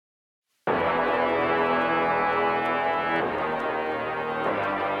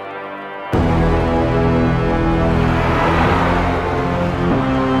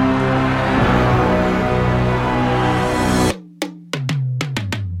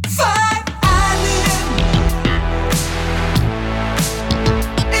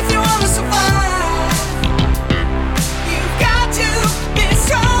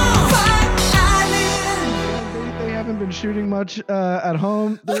shooting much at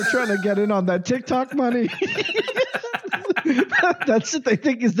home. They're trying to get in on that TikTok money. That's what they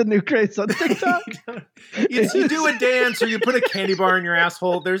think is the new craze on TikTok. You do a dance or you put a candy bar in your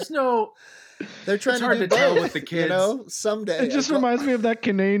asshole. There's no... They're trying It's hard to tell with the kids. You know, someday. It just reminds me of that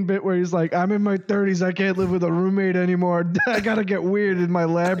Kinane bit where he's like, I'm in my 30s. I can't live with a roommate anymore. I got to get weird in my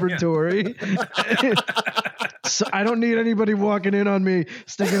laboratory. So I don't need anybody walking in on me,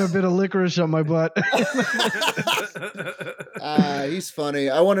 sticking a bit of licorice on my butt. He's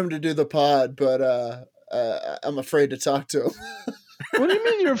funny. I want him to do the pod, but I'm afraid to talk to him. What do you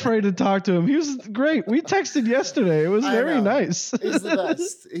mean you're afraid to talk to him? He was great. We texted yesterday. It was very nice. He's the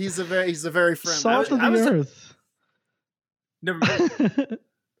best. He's a very friendly. Salt of the earth. Never mind.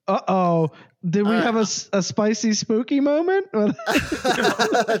 Uh-oh. Did we have a spicy, spooky moment? Did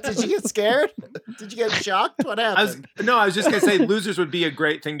you get scared? Did you get shocked? What happened? I was just going to say losers would be a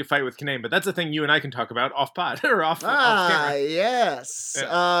great thing to fight with Kinane, but that's a thing you and I can talk about off pod or off camera. Yes.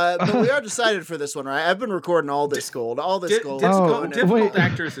 Yeah. But we are decided for this one, right? I've been recording all this gold. Difficult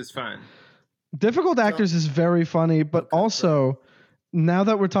actors is fun. Difficult actors is very funny, but also, now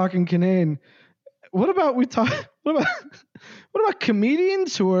that we're talking Kinane, what about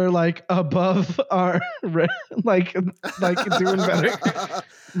comedians who are like above our like doing better?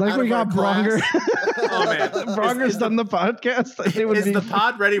 Like we got Bronger. Oh man, Bronger's done the podcast. Is the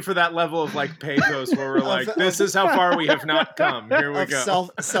pod ready for that level of like pathos where we're like, this is how far we have not come. Here we go.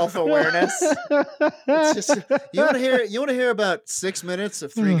 Self-awareness. It's just, you want to hear about 6 minutes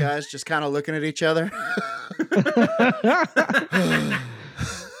of three guys just kind of looking at each other.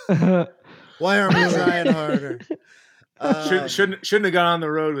 Why aren't we trying harder? Shouldn't have gone on the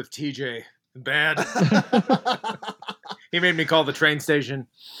road with TJ. Bad. He made me call the train station.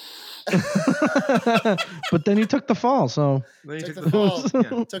 But then he took the fall, so took the fall.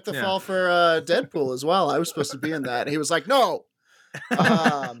 Took the fall for Deadpool as well. I was supposed to be in that. He was like, no.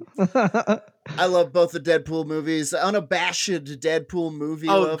 I love both the Deadpool movies. Unabashed Deadpool movie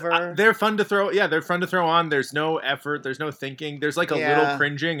lover. They're fun to throw. Yeah, they're fun to throw on. There's no effort. There's no thinking. There's like a little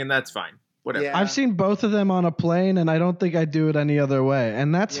cringing, and that's fine. Whatever. Yeah. I've seen both of them on a plane, and I don't think I'd do it any other way,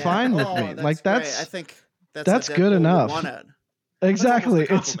 and that's fine with me. That's like great. I think that's good enough. Exactly.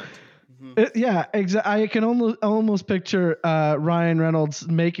 I can almost picture Ryan Reynolds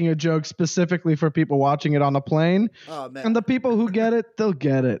making a joke specifically for people watching it on a plane. Oh man! And the people who get it, they'll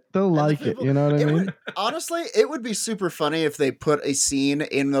get it. They'll like it. You know what I mean? Honestly, it would be super funny if they put a scene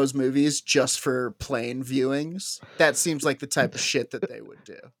in those movies just for plane viewings. That seems like the type of shit that they would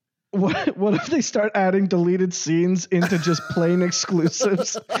do. What if they start adding deleted scenes into just plain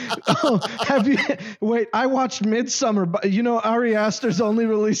exclusives? I watched Midsummer, but Ari Aster's only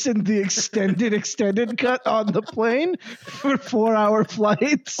releasing the extended cut on the plane for 4-hour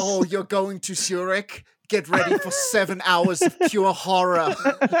flights. Oh, you're going to Zurich? Get ready for 7 hours of pure horror.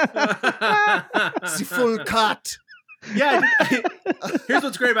 The full cut. Yeah, here's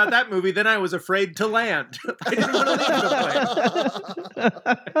what's great about that movie. Then I was afraid to land. I didn't want to leave the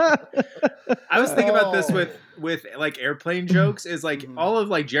plane. I was thinking about this with like airplane jokes. Is like all of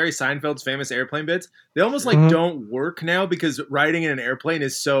like Jerry Seinfeld's famous airplane bits. They almost like don't work now because riding in an airplane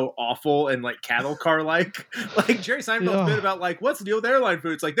is so awful and like cattle car like. Like Jerry Seinfeld's bit about like what's the deal with airline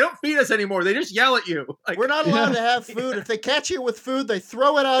food? It's like they don't feed us anymore. They just yell at you. Like, we're not allowed to have food. If they catch you with food, they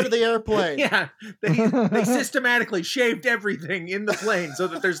throw it out of the airplane. Yeah, they systematically shaved everything in the plane so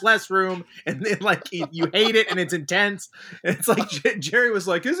that there's less room, and then like you hate it and it's intense. And it's like Jerry was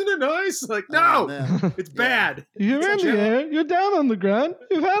like, "Isn't it nice?" Like, no, it's bad. You're in the air. You're down on the ground.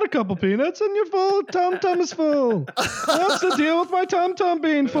 You've had a couple peanuts and you're full. Tom Tom is full. What's the deal with my Tom Tom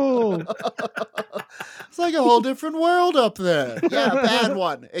being full? It's like a whole different world up there. Yeah, bad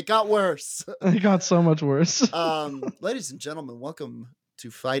one. It got worse. It got so much worse. Ladies and gentlemen, welcome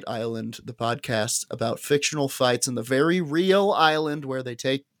to Fight Island, the podcast about fictional fights in the very real island where they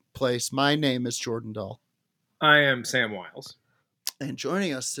take place. My name is Jordan Dahl. I am Sam Wiles. And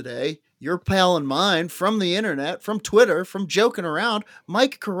joining us today, your pal and mine from the internet, from Twitter, from joking around,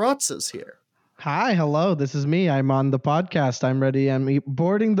 Mike Carrozza's here. Hi, hello. This is me. I'm on the podcast. I'm ready. I'm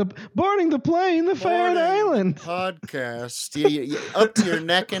boarding the plane, the Ferret Island podcast. You up to your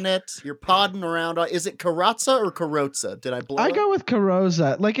neck in it. You're podding around. Is it Carrozza or Carrozza? Did I blow? I go with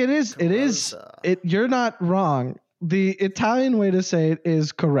Carrozza. Like it is. Carrozza. It is. You're not wrong. The Italian way to say it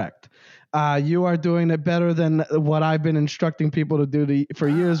is correct. You are doing it better than what I've been instructing people to do for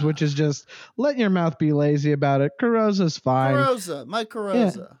years, which is just let your mouth be lazy about it. Carrozza's fine. Carrozza, Mike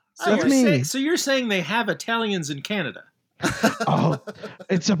Carrozza. Yeah. That's me. So you're saying they have Italians in Canada? Oh,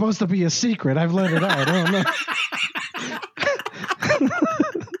 it's supposed to be a secret. I've let it out. I don't know.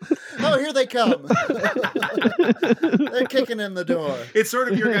 Oh, here they come. They're kicking in the door. It's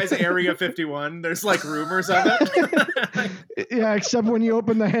sort of your guys' Area 51. There's like rumors of it. Yeah, except when you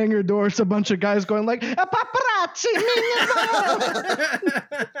open the hangar door, it's a bunch of guys going like, "A paparazzi!"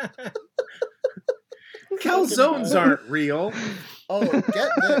 Calzones aren't real. Oh, get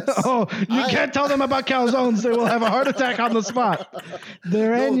this. Oh, you can't tell them about calzones. They will have a heart attack on the spot.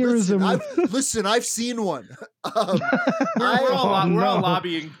 Their aneurysm. Listen, I've seen one. We're all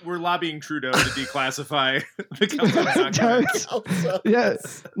lobbying. We're lobbying Trudeau to declassify the calzone document. Yeah,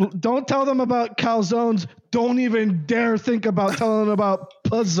 don't tell them about calzones. Don't even dare think about telling them about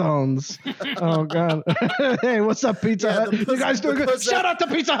puzzones. Oh God! Hey, what's up, Pizza Hut? You guys doing good? Shout out to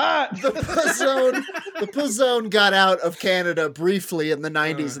Pizza Hut. The puzzone got out of Canada briefly in the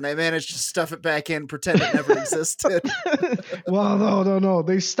 90s, and they managed to stuff it back in, pretend it never existed. Well, no.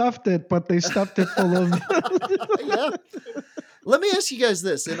 They stuffed it, but they stuffed it full of. Yeah. Let me ask you guys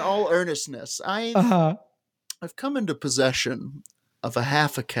this: in all earnestness, I've come into possession of a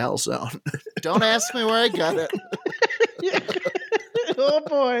half a calzone. Don't ask me where I got it. Oh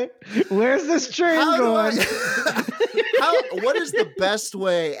boy, where's this train going? What is the best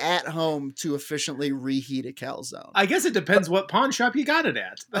way at home to efficiently reheat a calzone? I guess it depends what pawn shop you got it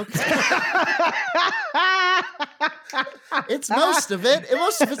at. Okay. It's most of it.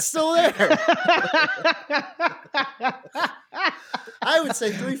 Most of it's still there. I would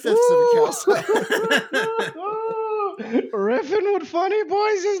say 3/5 of a calzone. Riffing with funny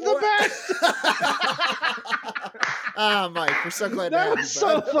boys is the best. Mike, we're so glad that was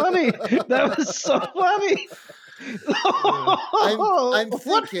so funny. That was so funny. I'm what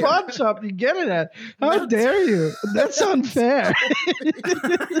thinking. pawn shop you get it at? How dare you? That's unfair.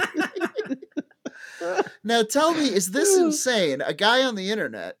 Now tell me, is this insane? A guy on the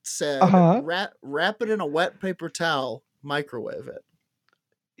internet said, wrap it in a wet paper towel, microwave it.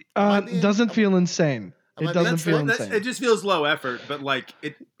 Doesn't feel insane. It doesn't feel insane. It just feels low effort, but like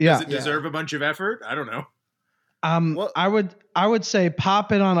does it deserve a bunch of effort? I don't know. I would say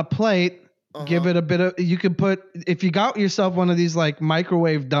pop it on a plate. Give it a bit of. You could put, if you got yourself one of these like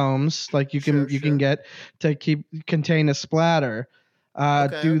microwave domes, like you can get to contain a splatter.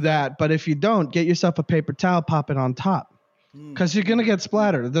 Do that. But if you don't, get yourself a paper towel, pop it on top. Because you're gonna get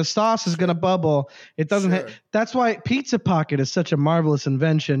splattered. The sauce is gonna bubble. It doesn't. That's why Pizza Pocket is such a marvelous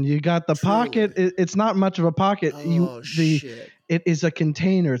invention. You got the pocket. It's not much of a pocket. It is a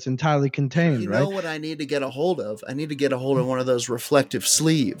container. It's entirely contained. You know what I need to get a hold of? I need to get a hold of one of those reflective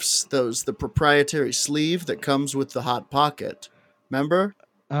sleeves. The proprietary sleeve that comes with the Hot Pocket. Remember?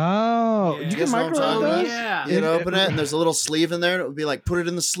 Oh, you can microwave those? Yeah. You'd open it and there's a little sleeve in there and it would be like, put it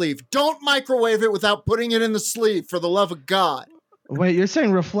in the sleeve. Don't microwave it without putting it in the sleeve, for the love of God. Wait, you're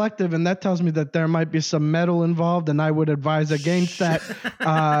saying reflective, and that tells me that there might be some metal involved, and I would advise against that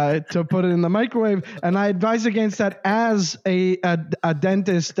to put it in the microwave. And I advise against that as a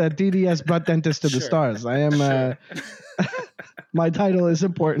dentist, a DDS butt dentist to the stars. I am. My title is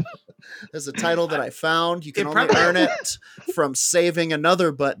important. There's a title that I found. You can only earn it from saving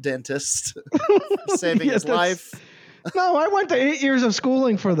another butt dentist, saving his life. No, I went to 8 years of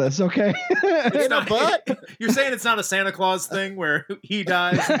schooling for this, okay? In a butt? You're saying it's not a Santa Claus thing where he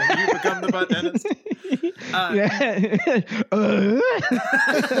dies and then you become the butt dentist?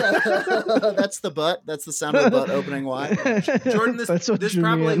 That's the butt. That's the sound of the butt opening wide. Jordan,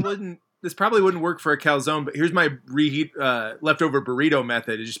 this probably wouldn't work for a calzone, but here's my reheat leftover burrito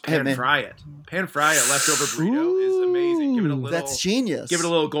method. Is just pan fry it. Pan fry a leftover burrito is amazing. Give it a little. That's genius. Give it a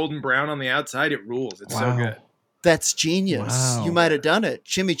little golden brown on the outside. It rules. It's so good. That's genius. Wow. You might have done it.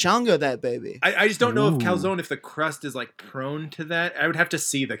 Chimichanga that baby. I just don't know if calzone, if the crust is like prone to that. I would have to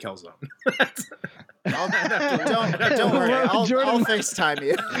see the calzone. Don't worry. I'll FaceTime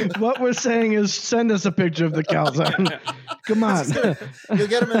you. What we're saying is send us a picture of the calzone. Come on. You'll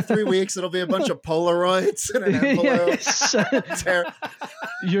get them in 3 weeks. It'll be a bunch of Polaroids in an envelope.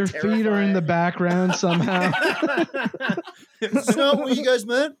 Your feet are in the background somehow. Is that what you guys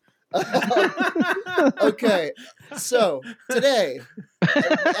meant? Okay, so today,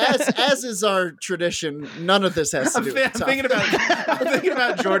 as is our tradition, none of this has to do with I'm thinking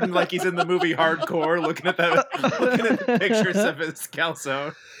about Jordan like he's in the movie Hardcore, looking at the pictures of his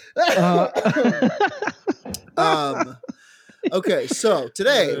calzone. Okay, so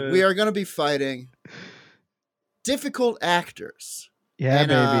today we are going to be fighting difficult actors. Yeah,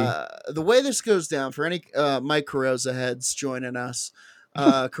 baby. The way this goes down, for any Mike Carosa heads joining us,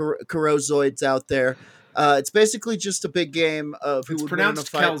 Carozoids out there, it's basically just a big game of who would win in a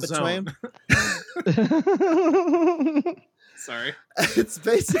fight between. Sorry. It's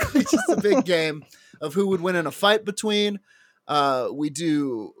basically just a big game of who would win in a fight between We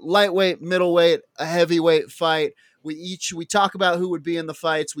do lightweight, middleweight, a heavyweight fight. We talk about who would be in the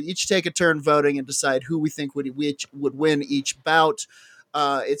fights. We each take a turn voting and decide who we think would win each bout.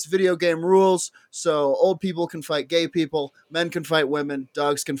 It's video game rules, so old people can fight gay people, men can fight women,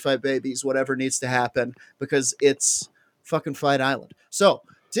 dogs can fight babies, whatever needs to happen, because it's fucking Fight Island. So,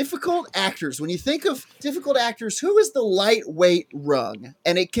 difficult actors. When you think of difficult actors, who is the lightweight rung?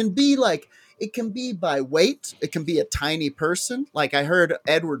 And it can be by weight. It can be a tiny person. Like I heard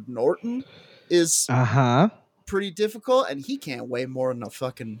Edward Norton is pretty difficult, and he can't weigh more than a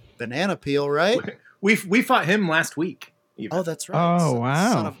fucking banana peel, right? We fought him last week. Even. Oh, that's right. Oh,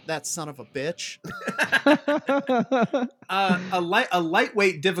 wow. That son of a bitch. A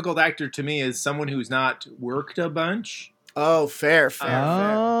lightweight difficult actor to me is someone who's not worked a bunch. Oh, fair.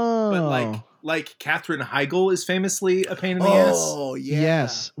 But like Katherine Heigl is famously a pain in the ass. Oh, yeah.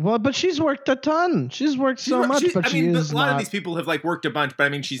 Yes. Well, but she's worked a ton. She's worked so much, but she is a lot not... of these people have like worked a bunch, but I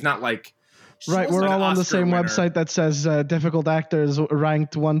mean, she's not like... Right, we're all on the same website that says difficult actors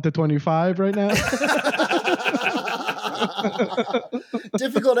ranked 1 to 25 right now.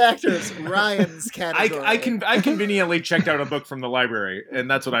 Difficult actors, Ryan's category. I conveniently checked out a book from the library, and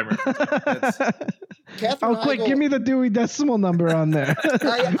that's what I'm Katherine quick, Heigl, give me the Dewey Decimal number on there.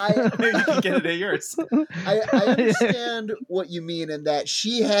 Maybe you can get it at yours. I understand what you mean in that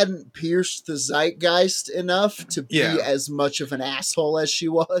she hadn't pierced the zeitgeist enough to be as much of an asshole as she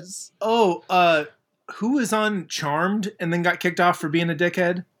was. Oh, who was on Charmed and then got kicked off for being a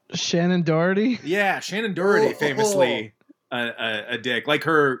dickhead? Shannon Doherty? Yeah, Shannon Doherty, famously a dick. Like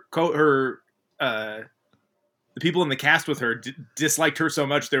the people in the cast with her disliked her so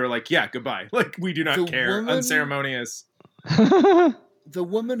much they were like, yeah, goodbye. Like, we do not care. Unceremonious. The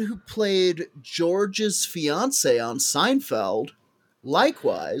woman who played George's fiance on Seinfeld,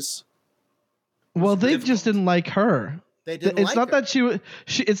 likewise. Well, they just didn't like her. They didn't it's not that she was.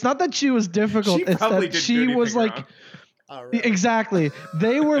 It's not that she was difficult. It's that she was like. Oh, really? Exactly.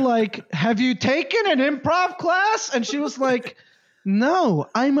 They were like, "Have you taken an improv class?" And she was like, "No,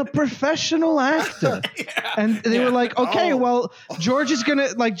 I'm a professional actor." And they were like, "Okay, well, George is gonna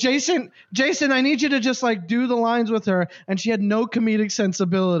like Jason. I need you to just like do the lines with her." And she had no comedic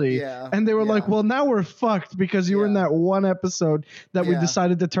sensibility. Yeah. And they were like, "Well, now we're fucked because you were in that one episode that we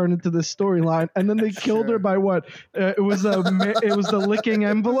decided to turn into this storyline." And then they killed her by what? It was the licking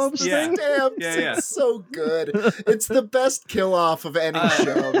envelopes thing. Damn, it's so good. It's the best kill off of any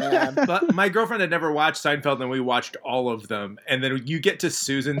show, man. But my girlfriend had never watched Seinfeld, and we watched all of them. And then you get to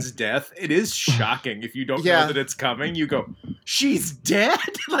Susan's death. It is shocking if you don't know that it's coming. You go, she's dead?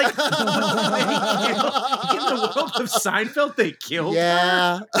 Like, in the world of Seinfeld, they killed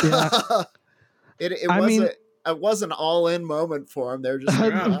her? It was an all-in moment for him. They're just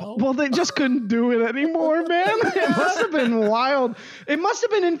like, well, they just couldn't do it anymore, man. It must have been wild. It must have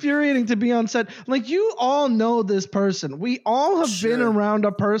been infuriating to be on set. Like, you all know this person. We all have been around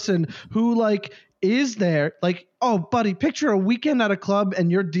a person who, like, is there. Like, oh, buddy, picture a weekend at a club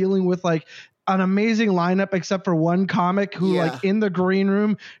and you're dealing with, like, an amazing lineup except for one comic who, like, in the green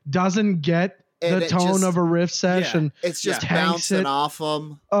room doesn't get the tone of a riff session. It's just bouncing off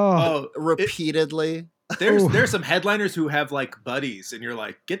them repeatedly. There's some headliners who have like buddies, and you're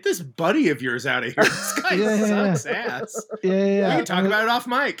like, get this buddy of yours out of here. This guy sucks ass. We can talk about it off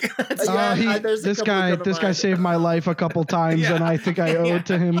mic. This guy saved my life a couple times, and I think I owe it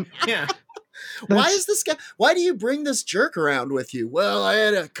to him. Yeah. Why do you bring this jerk around with you? Well, I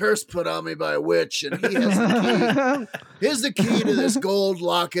had a curse put on me by a witch, and he has the key. Here's the key to this gold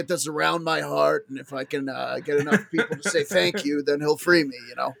locket that's around my heart, and if I can get enough people to say thank you, then he'll free me,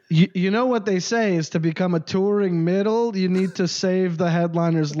 you know? You know what they say is to become a touring middle, you need to save the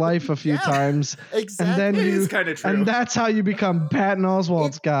headliner's life a few times. Exactly. And then it is kind of true. And that's how you become Patton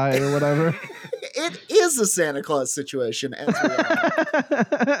Oswalt's guy or whatever. It is a Santa Claus situation, as we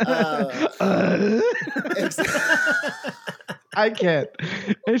all I can't.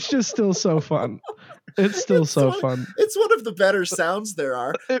 It's just still so fun. It's still fun. It's one of the better sounds there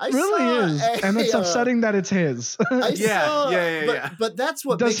are. It really is. And it's upsetting that it's his. But that's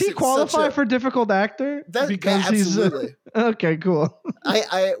what does makes he qualify for difficult actor? Because absolutely. Okay, cool.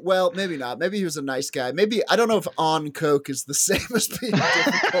 Well, maybe not. Maybe he was a nice guy. Maybe I don't know if on coke is the same as being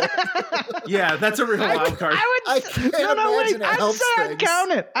difficult. Yeah, that's a real wild card. I can't imagine it helps I'd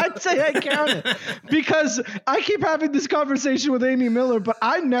count it. I'd say I count it because I keep having this conversation with Amy Miller, but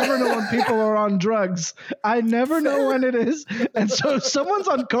I never know when people are on drugs. I never know when it is, and so if someone's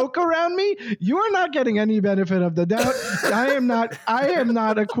on coke around me, you are not getting any benefit of the doubt. I am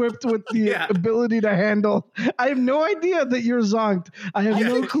not equipped with the ability to handle. I have no idea that you're zonked. I have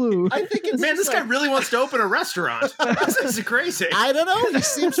no clue. I think it's this guy really wants to open a restaurant. This is crazy. I don't know. He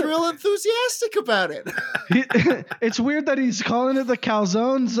seems real enthusiastic about it. It's weird that he's calling it the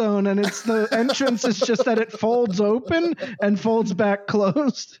calzone zone, and it's the entrance is just that it folds open and folds back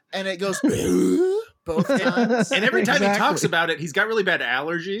closed, and it goes both times. And every time he talks about it, he's got really bad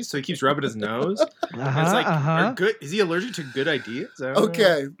allergies, so he keeps rubbing his nose. It's like, good. Is he allergic to good ideas?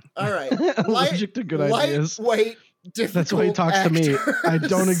 Okay, all right. Allergic to good ideas. Lightweight. Difficult That's why he talks to me. I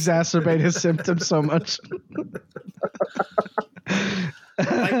don't exacerbate his symptoms so much.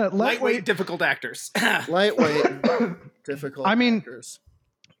 Lightweight, difficult actors. Lightweight, difficult actors.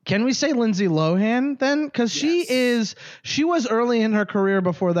 Can we say Lindsay Lohan then? Because she was early in her career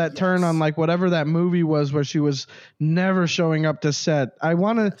before that turn on like whatever that movie was where she was never showing up to set. I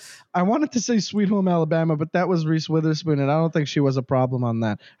wanted to say Sweet Home Alabama, but that was Reese Witherspoon, and I don't think she was a problem on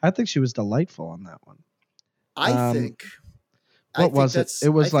that. I think she was delightful on that one. I think. What was it? It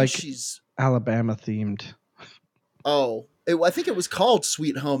was like she's Alabama themed. Oh, I think it was called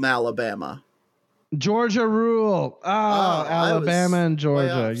Sweet Home Alabama. Georgia Rule. Alabama and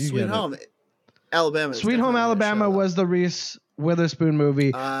Georgia. Sweet Home Alabama. Sweet Home Alabama was the Reese Witherspoon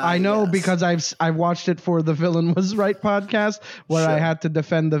movie. I know because I've watched it for the Villain Was Right podcast where I had to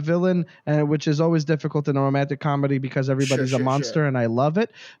defend the villain, and which is always difficult in a romantic comedy because everybody's a monster and I love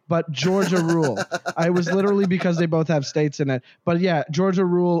it. But Georgia Rule, I was literally because they both have states in it. But yeah, Georgia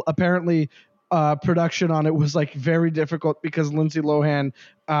Rule apparently production on it was like very difficult because Lindsay Lohan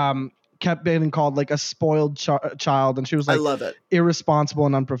kept being called like a spoiled child, and she was like, I love it, irresponsible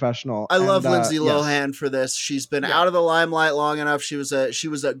and unprofessional. I love Lindsay Lohan for this. She's been out of the limelight long enough. She was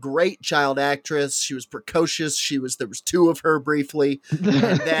a great child actress. She was precocious. There was two of her briefly,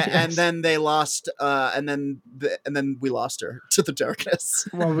 and then they lost, and then we lost her to the darkness.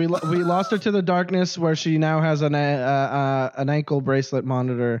 Well, we lost her to the darkness, where she now has an ankle bracelet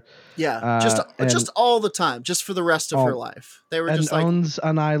monitor. Yeah, just all the time, just for the rest of her life. They were just like, owns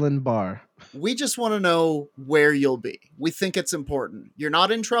an island bar. We just want to know where you'll be. We think it's important. You're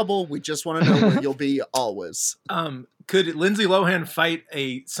not in trouble. We just want to know where you'll be always. Could Lindsay Lohan fight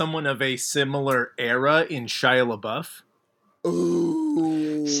someone of a similar era in Shia LaBeouf?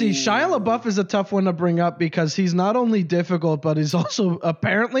 Ooh. See, Shia LaBeouf is a tough one to bring up because he's not only difficult, but he's also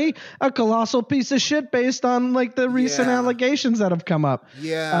apparently a colossal piece of shit based on like the recent allegations that have come up.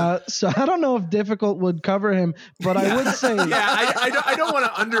 Yeah. So I don't know if difficult would cover him, but I would say, I don't want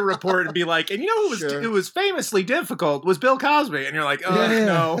to underreport and be like, and you know who was famously difficult was Bill Cosby, and you're like,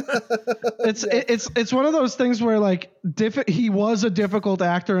 no. It's one of those things where like he was a difficult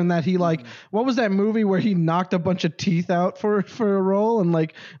actor in that he like what was that movie where he knocked a bunch of teeth out for a role and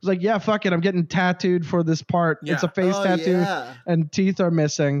like was like, yeah, fuck it, I'm getting tattooed for this part. It's a face tattoo and teeth are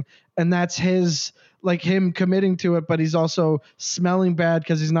missing, and that's his like him committing to it, but he's also smelling bad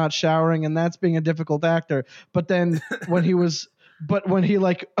because he's not showering, and that's being a difficult actor. But then when he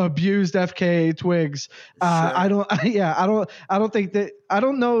like abused FKA Twigs, I don't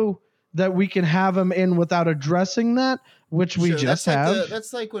know that we can have him in without addressing that, which we just have.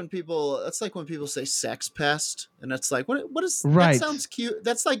 That's like when people say sex pest, and it's like, what is right? That sounds cute.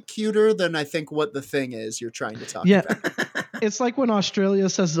 That's like cuter than I think what the thing is you're trying to talk about. It's like when Australia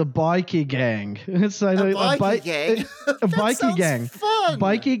says a bikie gang. It's like a bikie gang. A bikie gang. Fun.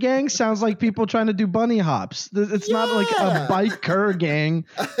 Bikie gang sounds like people trying to do bunny hops. It's not like a biker gang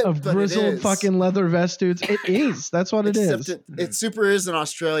of grizzled fucking leather vest dudes. It is. That's what it is. It super is in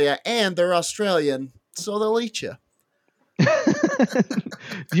Australia, and they're Australian, so they'll eat you.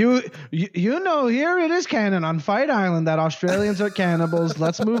 You know, here it is canon on Fight Island that Australians are cannibals.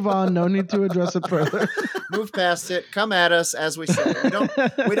 Let's move on. No need to address it further. Move past it. Come at us, as we say.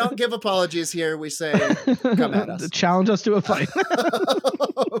 We don't give apologies here. We say, come at us. Challenge us to a fight.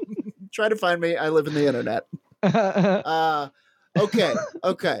 Try to find me. I live in the internet.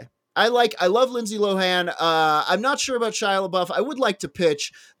 Okay. I love Lindsay Lohan. I'm not sure about Shia LaBeouf. I would like to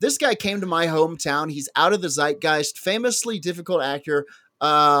pitch. This guy came to my hometown. He's out of the zeitgeist. Famously difficult actor.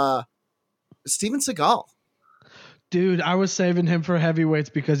 Steven Seagal. Dude, I was saving him for heavyweights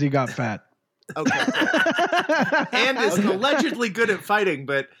because he got fat. Okay. and is allegedly good at fighting,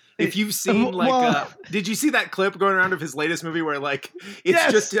 but if you've seen did you see that clip going around of his latest movie where like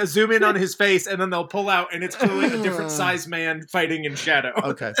it's just a zoom in on his face and then they'll pull out and it's clearly a different size man fighting in shadow.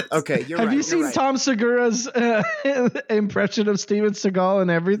 Okay, you're right. Have you seen Tom Segura's impression of Steven Seagal and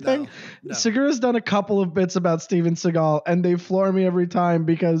everything? No. Segura's done a couple of bits about Steven Seagal and they floor me every time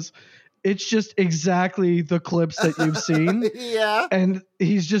because it's just exactly the clips that you've seen. Yeah. And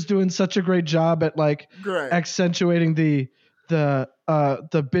he's just doing such a great job at like accentuating the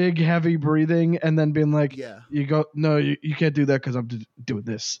big heavy breathing and then being like, you go, no, you can't do that because I'm doing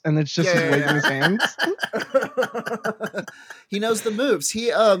this. And it's just waving his hands. He knows the moves.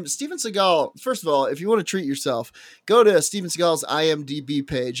 Steven Seagal, first of all, if you want to treat yourself, go to Steven Seagal's IMDb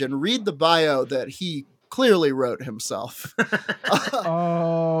page and read the bio that he clearly wrote himself.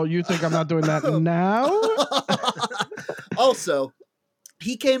 Oh, you think I'm not doing that now? Also,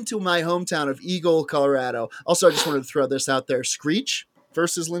 he came to my hometown of Eagle, Colorado. Also, I just wanted to throw this out there. Screech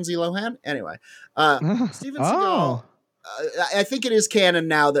versus Lindsay Lohan. Anyway, Steven Seagal. I think it is canon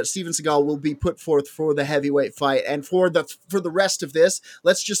now that Steven Seagal will be put forth for the heavyweight fight, and for the rest of this,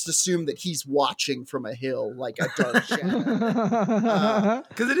 let's just assume that he's watching from a hill like a dark shadow.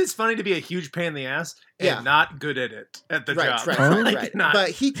 Because it is funny to be a huge pain in the ass and not good at it at the job. Right. But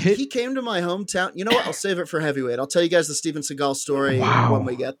he came to my hometown. You know what? I'll save it for heavyweight. I'll tell you guys the Steven Seagal story when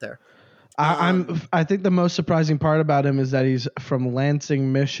we get there. I think the most surprising part about him is that he's from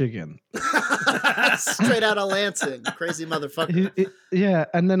Lansing, Michigan. Straight out of Lansing, crazy motherfucker.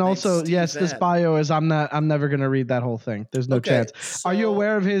 And then also, this bio is I'm never gonna read that whole thing. There's no chance. So, are you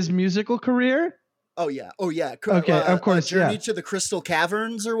aware of his musical career? Oh yeah. Okay, of course. Journey to the Crystal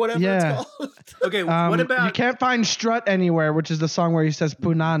Caverns or whatever it's called. Okay, what about? You can't find Strut Anywhere, which is the song where he says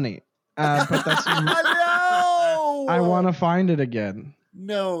Punani. But that's no. I want to find it again.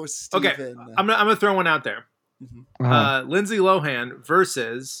 No, Steven. Okay, I'm gonna throw one out there. Lindsay Lohan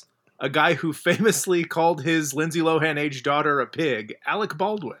versus a guy who famously called his Lindsay Lohan age daughter a pig, Alec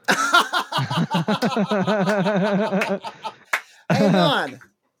Baldwin. Hang on.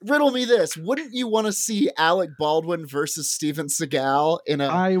 Riddle me this. Wouldn't you want to see Alec Baldwin versus Steven Seagal in a...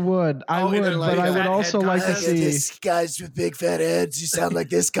 I would, but I would also like to see... This guys with big fat heads, you sound like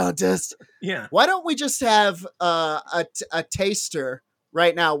this contest. Yeah. Why don't we just have a taster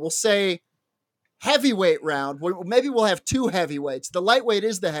right now? We'll say heavyweight round. Maybe we'll have two heavyweights. The lightweight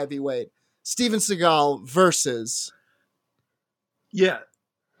is the heavyweight. Steven Seagal versus... Yeah.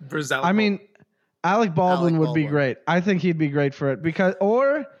 Versus Alec Baldwin. Alec Baldwin would be great. I think he'd be great for it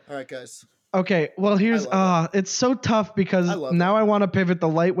all right, guys. Okay, well here's it's so tough because now I want to pivot the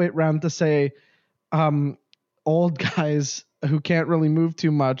lightweight round to say old guys who can't really move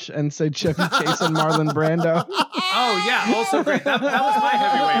too much and say Chevy Chase and Marlon Brando. Oh yeah, also great. That was my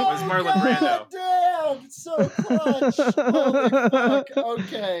heavyweight, was Marlon Brando. Damn, so clutch. Holy fuck.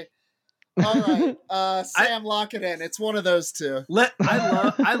 Okay. All right, Sam, lock it in. It's one of those two.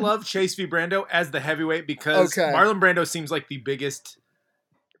 I love Chase v. Brando as the heavyweight because Marlon Brando seems like the biggest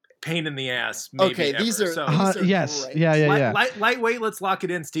pain in the ass. Maybe ever. These are yes, great. Yeah. Lightweight. Let's lock it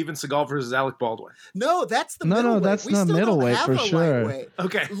in. Steven Seagal versus Alec Baldwin. No, that's the middleweight. That's the middleweight for sure. Lightweight.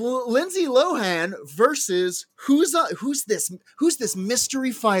 Okay, Lindsay Lohan versus who's this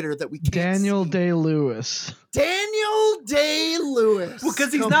mystery fighter that we can't Daniel see? Day-Lewis. Daniel Day-Lewis. Well,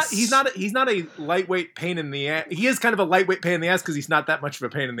 because he's not a lightweight pain in the ass. He is kind of a lightweight pain in the ass because he's not that much of a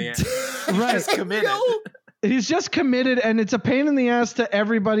pain in the ass. Right, he's committed. He's just committed, and it's a pain in the ass to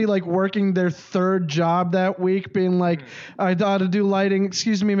everybody like working their third job that week, being like, I ought to do lighting.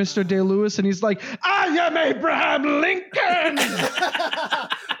 Excuse me, Mr. Day-Lewis. And he's like, I am Abraham Lincoln.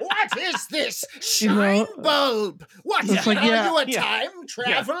 What is this shine bulb? What are you, a time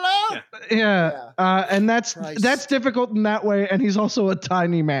traveler? Yeah. And that's difficult in that way. And he's also a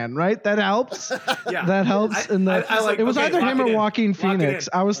tiny man, right? That helps. Yeah. That helps. It was either him or Joaquin Phoenix.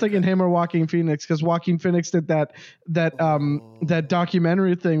 I was thinking him or Joaquin Phoenix because Joaquin Phoenix did that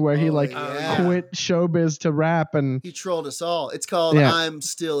documentary thing where he quit showbiz to rap, and he trolled us all. It's called I'm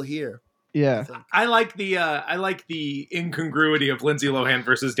Still Here. Yeah, I like the incongruity of Lindsay Lohan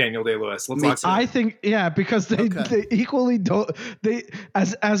versus Daniel Day-Lewis. I think because they equally don't. They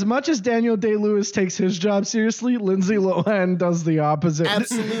as much as Daniel Day-Lewis takes his job seriously, Lindsay Lohan does the opposite.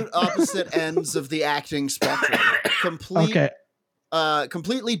 Absolute opposite ends of the acting spectrum.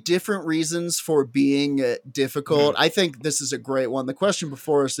 Completely different reasons for being difficult. I think this is a great one. The question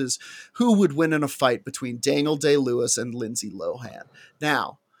before us is who would win in a fight between Daniel Day-Lewis and Lindsay Lohan?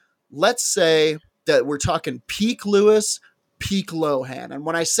 Now, let's say that we're talking peak Lewis, peak Lohan. And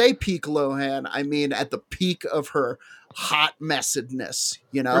when I say peak Lohan, I mean at the peak of her hot messedness,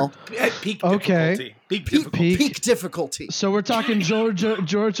 you know? At peak Okay. difficulty. Peak difficulty. So we're talking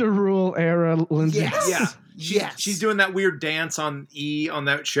Georgia Rule era Lindsay. Yes. Yeah. Yes. She's doing that weird dance on E! On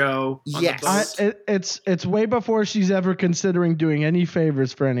that show. On Yes. the boat. It's way before she's ever considering doing any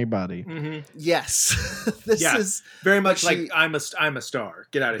favors for anybody. Mm-hmm. Yes. This Yeah. is Very much she- like I'm a star.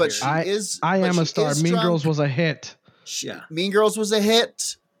 Get out of but here. I am a star. Mean Girls was a hit. Yeah. Mean Girls was a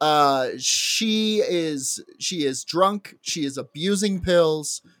hit. She is drunk. She is abusing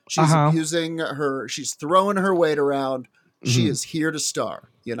pills. She's abusing her. She's throwing her weight around. She is here to star,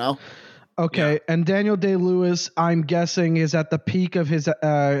 you know? Okay, and Daniel Day-Lewis, I'm guessing, is at the peak of his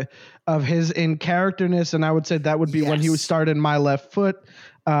in characterness, and I would say that would be when he would start in My Left Foot,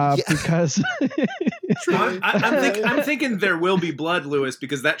 because I'm thinking There Will Be Blood, Lewis,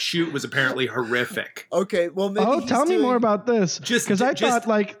 because that shoot was apparently horrific. Okay, well, maybe tell me more about this, because I thought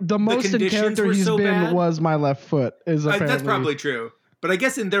like the most in character he's been bad. Was My Left Foot. That's probably true. But I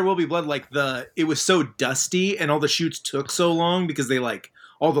guess in There Will Be Blood, like it was so dusty, and all the shoots took so long because they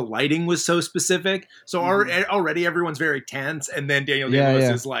all the lighting was so specific. So already everyone's very tense, and then Daniel Day-Lewis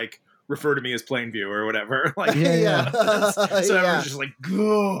is like, refer to me as Plainview or whatever. Like, so everyone's just like,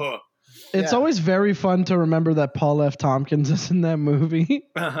 ugh. It's always very fun to remember that Paul F. Tompkins is in that movie.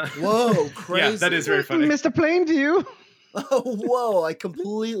 Whoa, crazy. Yeah, that is very funny. Mr. Plainview. Oh, whoa, I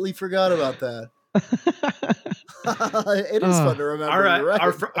completely forgot about that. It is fun to remember.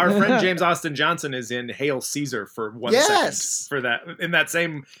 Our friend James Austin Johnson is in Hail Caesar for 1 second for that, in that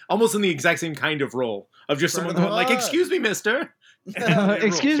same, almost in the exact same kind of role of just someone going like, "Excuse me, mister."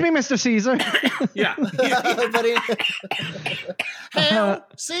 Excuse me, Mr. Caesar. Yeah. Hail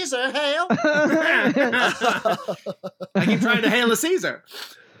Caesar, hail. I keep trying to hail a Caesar.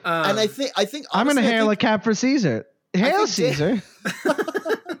 And I think honestly, I'm gonna hail a cab for Caesar. Hail Caesar.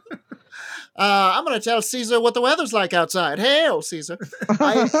 I'm going to tell Caesar what the weather's like outside. Hail, Caesar.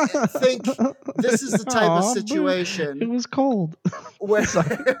 I think this is the type of situation. It was cold. Where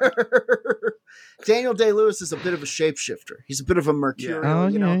Daniel Day-Lewis is a bit of a shapeshifter. He's a bit of a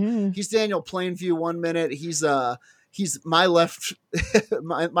mercurial, He's Daniel Plainview 1 minute. He's my left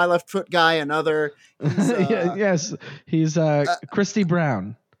foot guy another. He's Christy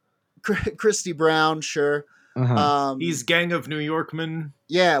Brown. Christy Brown, sure. He's Gang of New Yorkmen.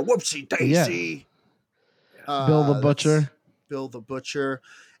 Yeah, whoopsie daisy. Yeah. Bill the Butcher.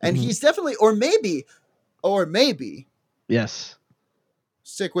 And he's definitely, or maybe, yes.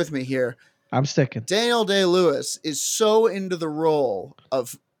 Stick with me here. I'm sticking. Daniel Day-Lewis is so into the role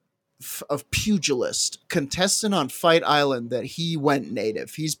of pugilist, contestant on Fight Island, that he went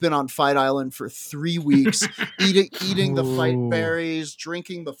native. He's been on Fight Island for 3 weeks, eating the fight berries,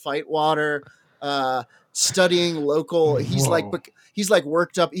 drinking the fight water, studying local. He's like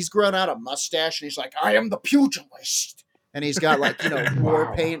worked up. He's grown out a mustache, and he's like, I am the pugilist, and he's got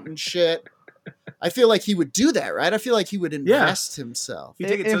war paint and shit. I feel like he would do that, right? I feel like he would invest himself. You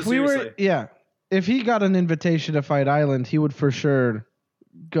take it so seriously. If he got an invitation to Fight Island, he would for sure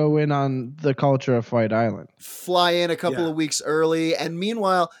go in on the culture of Fight Island. Fly in a couple of weeks early. And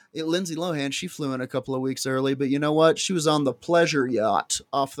meanwhile, Lindsay Lohan, she flew in a couple of weeks early. But you know what? She was on the pleasure yacht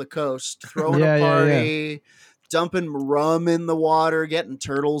off the coast, throwing a party, dumping rum in the water, getting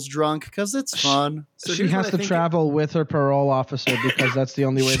turtles drunk because it's fun. So she has to travel with her parole officer because that's the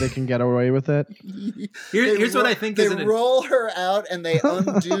only way they can get away with it. Here's what I think. They roll her out and they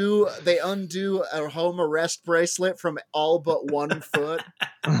undo a home arrest bracelet from all but 1 foot.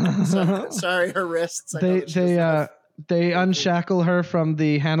 Sorry, her wrists. They unshackle her from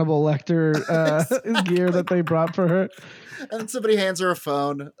the Hannibal Lecter gear that they brought for her. And somebody hands her a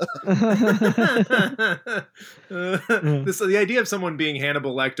phone. The idea of someone being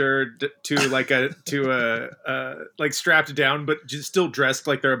Hannibal Lecter to strapped down but just still dressed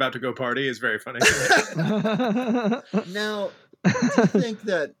like they're about to go party is very funny. Now, do you think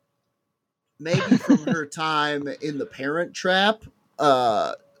that maybe from her time in The Parent Trap,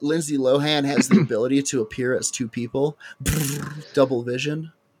 Lindsay Lohan has the ability to appear as 2 people? Double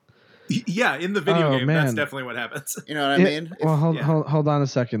vision. Yeah, in the video game, that's definitely what happens. You know what I mean? Well, hold on a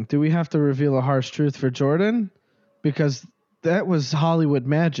second. Do we have to reveal a harsh truth for Jordan? Because that was Hollywood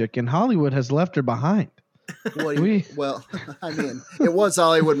magic, and Hollywood has left her behind. Well, I mean, it was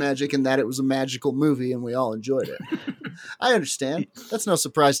Hollywood magic in that it was a magical movie, and we all enjoyed it. I understand. That's no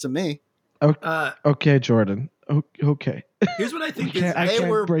surprise to me. Okay, Jordan. Okay. Here's what I think. I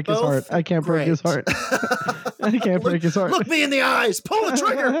can't break his heart. I can't break his heart. I can't break his heart. Look me in the eyes. Pull the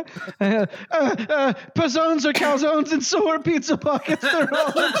trigger. Pizzones are calzones and so are pizza buckets.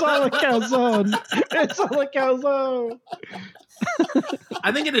 It's all a calzone. It's all a calzone.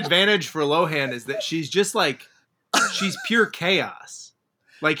 I think an advantage for Lohan is that she's just like she's pure chaos.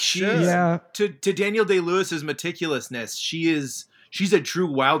 Like she's to Daniel Day-Lewis's meticulousness, she's a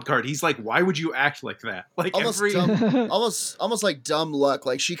true wild card. He's like, why would you act like that? Like almost like dumb luck.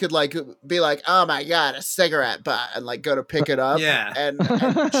 Like she could like be like, oh my god, a cigarette butt, and like go to pick it up. Yeah, and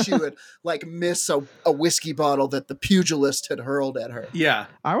she would like miss a whiskey bottle that the pugilist had hurled at her. Yeah,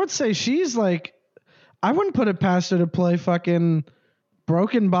 I would say she's like, I wouldn't put it past her to play fucking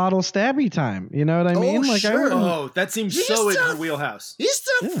broken bottle stabby time. You know what I mean? Like, sure. That seems so in her wheelhouse. You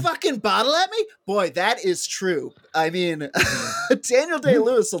still fucking bottle at me? Boy, that is true. I mean, Daniel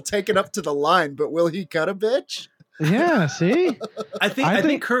Day-Lewis will take it up to the line, but will he cut a bitch? Yeah, see? I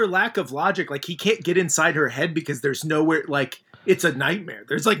think her lack of logic, like he can't get inside her head because there's nowhere, like it's a nightmare.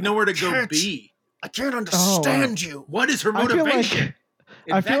 There's like nowhere to go be. I can't understand you. What is her motivation?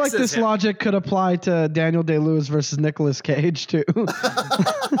 I feel like this logic could apply to Daniel Day-Lewis versus Nicolas Cage too.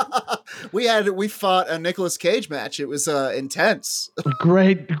 we fought a Nicolas Cage match. It was intense.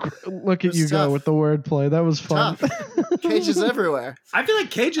 Great. Look at you tough. go with the wordplay. That was fun. Cage is everywhere. I feel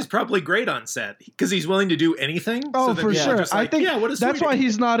like Cage is probably great on set because he's willing to do anything. Oh, for sure. Like, I think that's why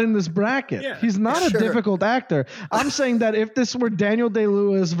he's not in this bracket. Yeah. He's not a difficult actor. I'm saying that if this were Daniel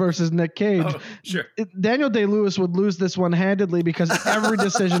Day-Lewis versus Nick Cage, Daniel Day-Lewis would lose this one handedly because every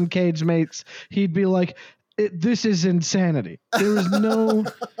decision Cage makes, he'd be like, this is insanity. There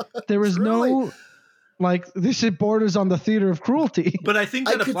is no like, this borders on the theater of cruelty. But I think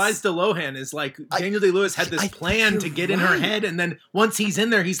that applies to Lohan is like Daniel Day-Lewis had this plan to get in her head. And then once he's in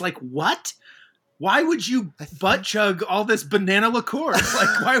there, he's like, what? Why would you butt chug all this banana liqueur?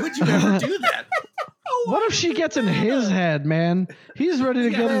 Like, why would you ever do that? What if she gets in his head, man? He's ready to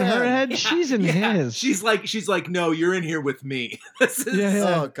get in her head. She's in his. She's like, no, you're in here with me.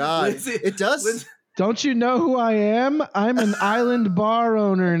 Oh God, it does. Don't you know who I am? I'm an island bar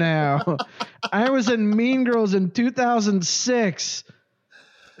owner now. I was in Mean Girls in 2006.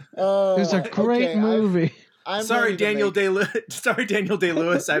 It was a great movie. Sorry, Daniel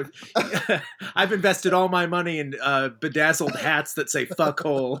Day-Lewis. I've invested all my money in bedazzled hats that say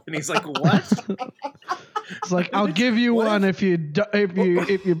 "fuckhole," and he's like, "What?" It's like, I'll give you one if you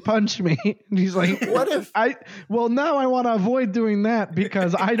punch me. And he's like, what if well, now I want to avoid doing that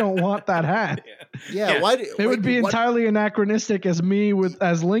because I don't want that hat. Yeah. It would be entirely anachronistic as me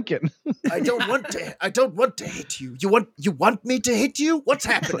as Lincoln. I don't want to hit you. You want me to hit you? What's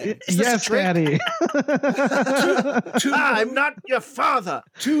happening? Yes, Daddy. I'm not your father.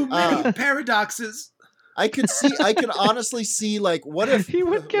 Too many paradoxes. I could honestly see, like, what if he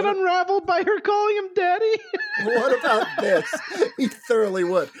would get unraveled by her calling him daddy? What about this? He thoroughly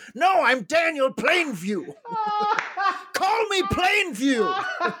would. No, I'm Daniel Plainview. Call me Plainview.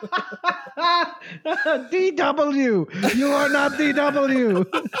 DW. You are not DW.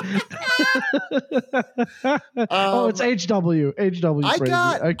 It's HW. HW.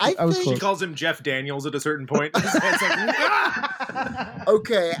 I was close. She calls him Jeff Daniels at a certain point.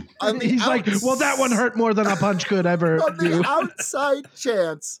 Okay. He's like, well, that one hurt more than a punch could ever do. The outside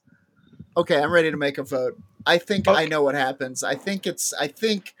chance. Okay, I'm ready to make a vote. I think I know what happens. I think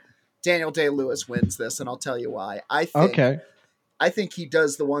Daniel Day-Lewis wins this, and I'll tell you why. I think he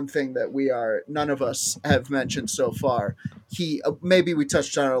does the one thing that none of us have mentioned so far. He maybe we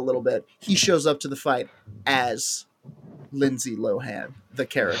touched on it a little bit. He shows up to the fight as Lindsay Lohan, the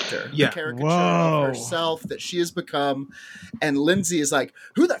character, the caricature of herself that she has become, and Lindsay is like,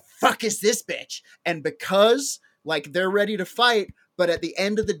 "Who the fuck is this bitch?" And because like they're ready to fight, but at the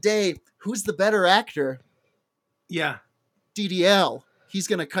end of the day, who's the better actor? Yeah, DDL. He's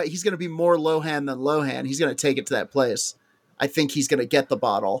gonna be more Lohan than Lohan. He's gonna take it to that place. I think he's gonna get the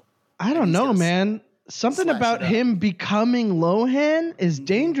bottle. I don't know, man. Something about him becoming Lohan is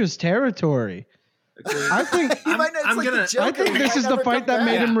dangerous territory. I think I think this is the fight that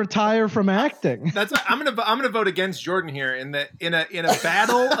made him retire from acting. That's what, I'm gonna vote against Jordan here in a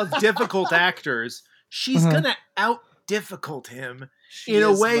battle of difficult actors. She's gonna out difficult him in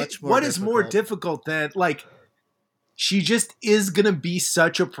a way. What is more difficult than like? She just is gonna be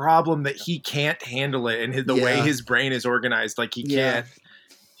such a problem that he can't handle it, and the way his brain is organized, like he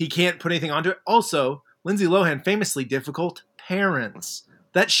can't put anything onto it. Also, Lindsay Lohan, famously difficult parents.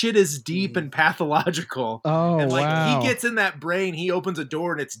 That shit is deep and pathological. Oh, and like wow. he gets in that brain, he opens a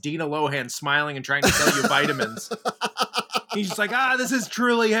door and it's Dina Lohan smiling and trying to sell you vitamins. He's just like, this is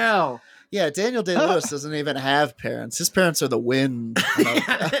truly hell. Yeah, Daniel Day-Lewis doesn't even have parents. His parents are the wind,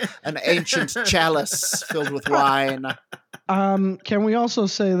 an ancient chalice filled with wine. Can we also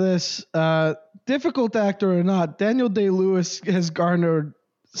say this? Difficult actor or not, Daniel Day-Lewis has garnered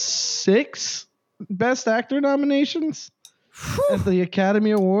 6 Best Actor nominations at the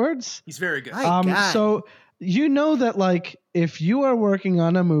Academy Awards. He's very good. So you know that like if you are working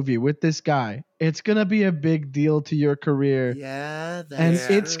on a movie with this guy, it's gonna be a big deal to your career. Yeah, and that's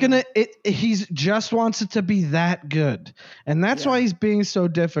it's true. gonna he's just wants it to be that good, and that's why he's being so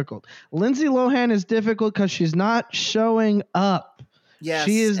difficult. Lindsay Lohan is difficult because she's not showing up. Yes,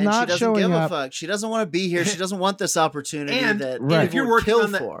 she is and not she doesn't showing give up. A fuck. She doesn't want to be here. She doesn't want this opportunity And that Right. if you're would working kill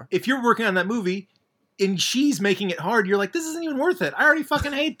on that, for. if you're working on that movie and she's making it hard, you're like, this isn't even worth it. I already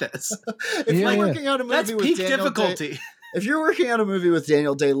fucking hate this. If Yeah. you're working on a movie That's with peak Daniel difficulty. if you're working on a movie with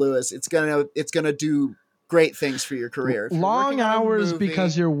Daniel Day-Lewis, it's gonna do great things for your career. If you're Long working on a hours movie-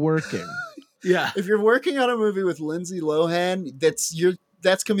 because you're working. Yeah. if you're working on a movie with Lindsay Lohan,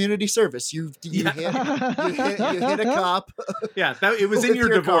 that's community service. You hit a cop. Yeah. It was in With your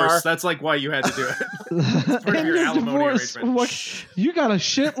your divorce. car. That's like why you had to do it. Part of your alimony arrangement. What? You got a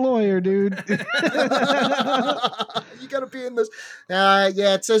shit lawyer, dude. You gotta be in this. Yeah,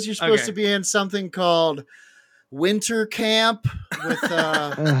 it says you're supposed Okay. to be in something called Winter Camp with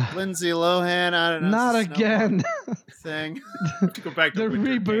Lindsay Lohan. I don't know. Not it's a again. thing. To go back to They're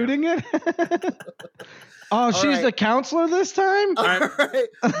winter camp. rebooting it. Oh, she's right. the counselor this time. All right. right.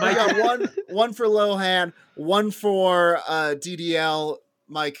 I got one for Lohan, one for DDL.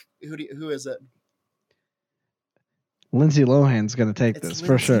 Mike, who is it? Lindsay Lohan's gonna take It's this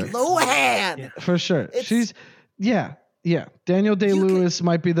for sure. Lindsay Lohan. Yeah. For sure. It's- She's Daniel Day-Lewis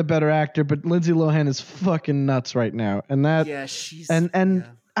might be the better actor, but Lindsay Lohan is fucking nuts right now. And that Yeah, she's and yeah.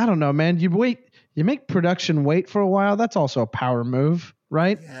 I don't know, man. You make production wait for a while. That's also a power move,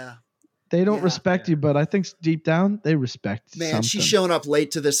 right? Yeah. They don't Yeah. respect you, but I think deep down they respect Man, something. she's showing up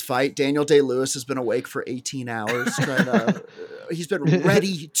late to this fight. Daniel Day-Lewis has been awake for 18 hours trying to he's been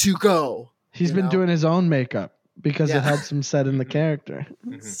ready to go. He's you been know? doing his own makeup because Yeah. it helps him set in the character.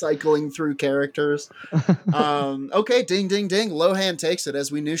 Mhm. Cycling through characters. Okay, ding, ding, ding. Lohan takes it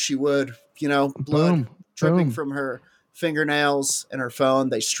as we knew she would. You know, blood Boom. dripping Boom. from her fingernails and her phone.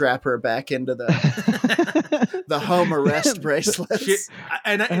 They strap her back into the home arrest bracelets.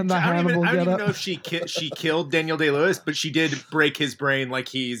 And the I don't Hannibal even getup. know if she killed Daniel Day-Lewis, but she did break his brain. Like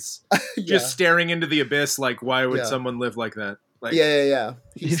he's Yeah. just staring into the abyss. Like, why would Yeah. someone live like that? Like, Yeah.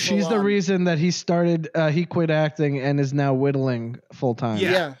 He's She's full the on. reason that he quit acting and is now whittling full time.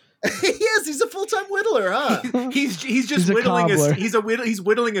 Yeah. He is. He's a full-time whittler, huh? He's just He's a whittling cobbler. he's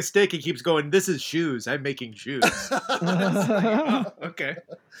whittling a stick. He keeps going, this is shoes. I'm making shoes. Oh, okay.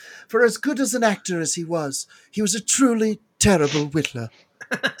 For as good as an actor as he was a truly terrible whittler.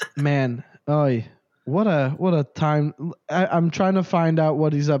 Man, what a time! I'm trying to find out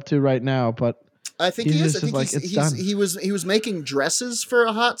what he's up to right now, but I think He he is. I just is think like, it's done. he was making dresses for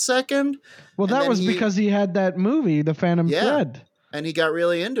a hot second, well, And that then was he- because he had that movie, The Phantom Yeah. Thread. and he got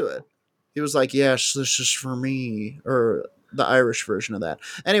really into it. He was like, "Yes, this is for me," or the Irish version of that.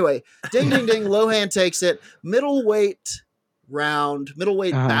 Anyway, ding, ding, ding. Lohan takes it. Middleweight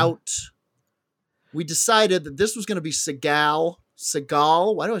Uh-huh. bout. We decided that this was going to be Seagal.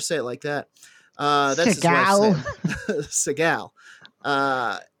 Why do I say it like that? That's his wife's name. Seagal.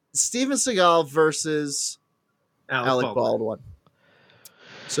 Steven Seagal versus Alec Baldwin.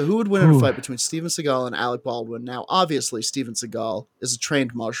 So who would win in a Ooh. fight between Steven Seagal and Alec Baldwin? Now, obviously, Steven Seagal is a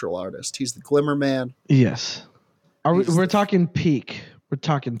trained martial artist. He's the Glimmer Man. Yes. He's We're the- talking peak. We're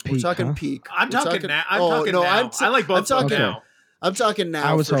talking peak. We're talking huh? peak. I'm We're talking now. I'm oh, talking no, now. I like both I'm of them talking, now. I'm talking now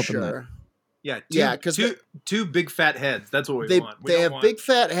I was for hoping sure. that. Yeah, Yeah, 'cause two big fat heads. That's what we They want. We they don't have want- big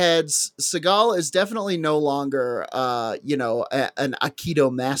fat heads. Seagal is definitely no longer, an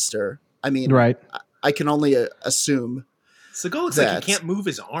Aikido master. I mean, Right. I can only assume. Seagal looks like That's- he can't move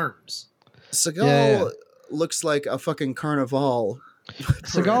his arms. Seagal Yeah. looks like a fucking carnival.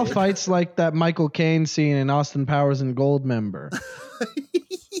 Seagal parade. fights like that Michael Caine scene in Austin Powers and Goldmember.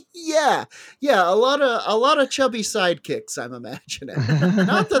 Yeah, a lot of chubby sidekicks. I'm imagining.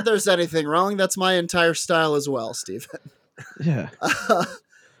 Not that there's anything wrong. That's my entire style as well, Stephen. Yeah.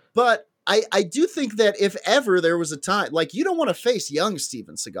 But I do think that if ever there was a time, like, you don't want to face young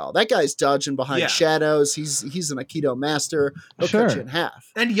Steven Seagal. That guy's dodging behind Yeah. shadows. He's an Aikido master. He'll Sure. cut you in half.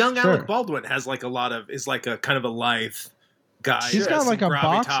 And young Sure. Alec Baldwin has like is like a kind of a lithe guy. He's Has got some like a gravitas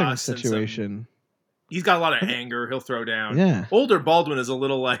boxing and some- situation. He's got a lot of anger. He'll throw down. Yeah. Older Baldwin is a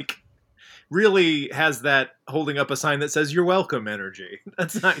little like really has that holding up a sign that says "You're welcome" energy.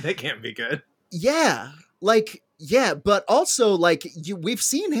 That can't be good. Yeah, but also like we've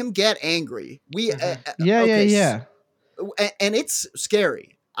seen him get angry. Yeah. And it's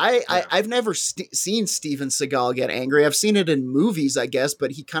scary. I've never seen Steven Seagal get angry. I've seen it in movies, I guess,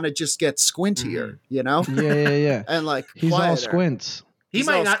 but he kind of just gets squintier, you know, Yeah. and like He's all quieter. squints. He He's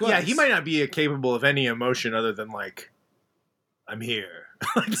might all not. Yeah, squints. he might not be capable of any emotion other than like, I'm here.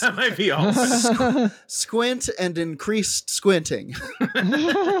 Like, that might be all. Squint and increased squinting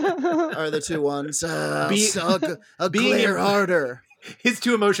are the two ones. Glare harder. His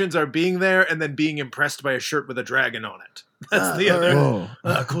two emotions are being there and then being impressed by a shirt with a dragon on it. That's the other.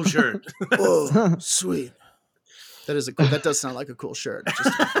 Cool shirt. Oh, sweet. That does sound like a cool shirt.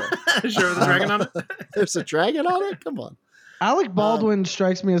 Just shirt with a dragon on it? There's a dragon on it? Come on. Alec Baldwin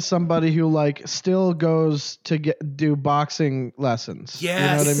strikes me as somebody who like still goes to do boxing lessons. Yes. You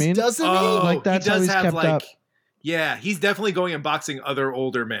know what I mean? Doesn't he? Like that's how he's kept up. Yeah, he's definitely going and boxing other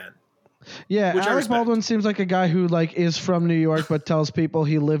older men. Yeah, Alec Baldwin seems like a guy who like is from New York but tells people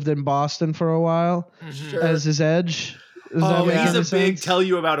he lived in Boston for a while as his edge. He's a big tell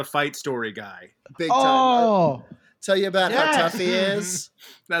you about a fight story guy. Big time. Tell you about how tough he is.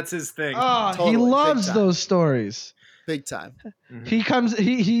 That's his thing. He loves those stories. Big time. He comes.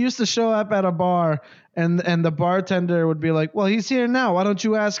 He used to show up at a bar, and the bartender would be like, "Well, he's here now. Why don't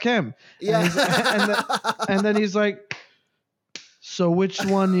you ask him?" Yeah. And then he's like, "So which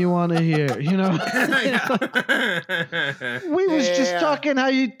one you want to hear?" You know. We was just talking how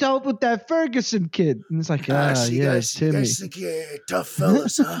you dealt with that Ferguson kid, and it's like, it's Timmy. You guys think you're tough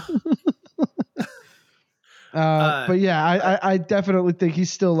fellas, huh? But yeah, I definitely think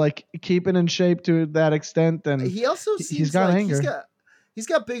he's still like keeping in shape to that extent, and he also he's got anger. He's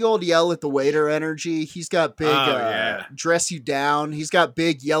got big old yell at the waiter energy. He's got big dress you down. He's got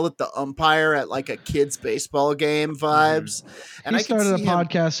big yell at the umpire at like a kid's baseball game vibes. And he started a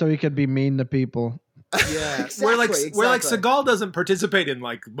podcast so he could be mean to people. Yeah, exactly, where like Seagal doesn't participate in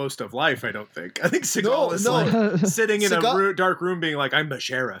like most of life. I don't think. I think Seagal is like sitting in a dark room, being like, "I'm the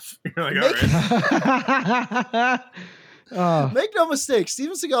sheriff." You're like, all right. Make no mistake,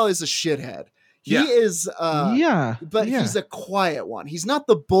 Steven Seagal is a shithead. He is, but he's a quiet one. He's not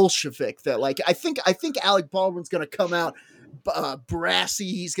the Bolshevik that like. I think Alec Baldwin's gonna come out brassy.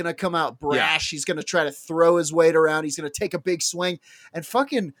 He's gonna come out brash. He's gonna try to throw his weight around. He's gonna take a big swing. And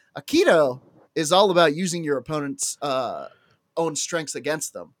fucking Aikido is all about using your opponent's own strengths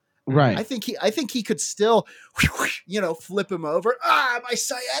against them. Right. I think he could still, flip him over. My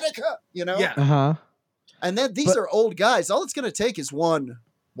sciatica. Yeah. And then these are old guys. All it's gonna take is one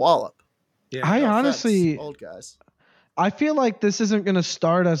wallop. Yeah. I honestly, old guys. I feel like this isn't going to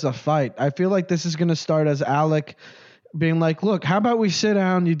start as a fight. I feel like this is going to start as Alec being like, "Look, how about we sit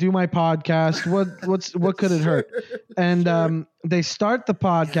down? You do my podcast. What could it hurt?" And they start the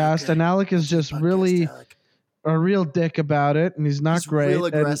podcast, and Alec is just really a real dick about it, and he's not great. Real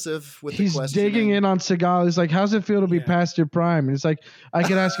aggressive with the questioning. He's digging in on Seagal. He's like, "How's it feel to be past your prime?" And he's like, "I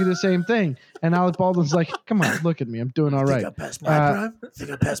could ask you the same thing." And Alec Baldwin's like, "Come on, look at me. I'm doing all right." Think I passed my prime?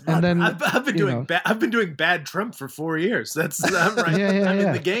 Think I passed my prime? I've been doing bad Trump for 4 years. I'm right. I'm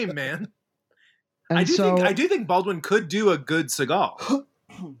in the game, man. And I do think Baldwin could do a good Seagal.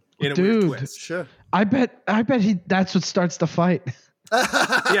 In a weird twist. Sure. I bet that's what starts the fight.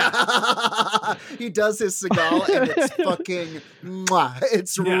 He does his Seagal and it's fucking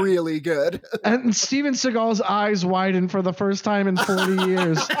it's really good. And Steven Seagal's eyes widen for the first time in 40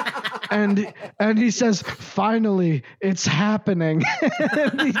 years. And he says, "Finally, it's happening."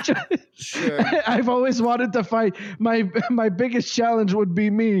 Sure. I've always wanted to fight. My biggest challenge would be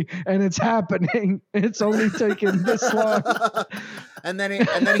me, and it's happening. It's only taken this long. And then he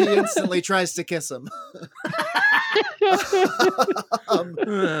instantly tries to kiss him. I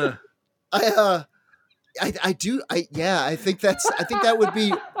think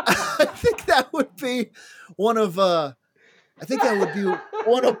that would be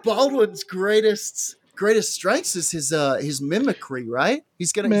one of Baldwin's greatest strengths is his mimicry, right?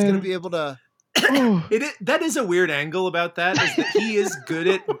 He's gonna be able to. That is a weird angle about that, is that he is good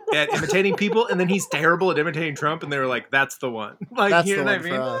at imitating people, and then he's terrible at imitating Trump, and they were like, "That's the one." Like, that's you know the what one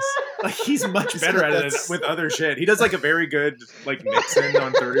I mean? for us. Like, he's much better at it with other shit. He does like a very good like Nixon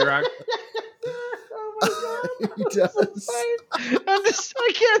on 30 Rock. He does. I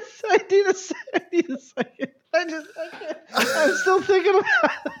need a second. I can't. I'm still thinking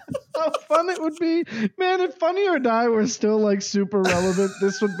about how fun it would be. Man, if Funny or Die were still like super relevant,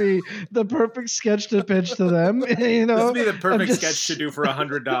 this would be the perfect sketch to pitch to them. You know, this would be the perfect sketch to do for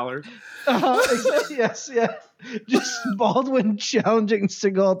 $100. Yes. Just Baldwin challenging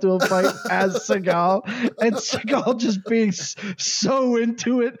Seagal to a fight as Seagal, and Seagal just being so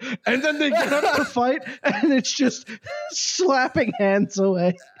into it, and then they get up to fight, and it's just slapping hands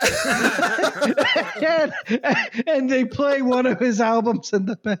away. and they play one of his albums in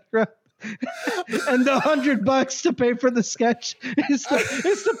the background. And the $100 to pay for the sketch is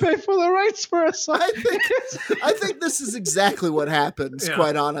to pay for the rights for a song. I think this is exactly what happens. Yeah.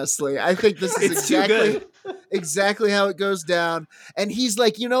 Quite honestly, I think this is exactly how it goes down. And he's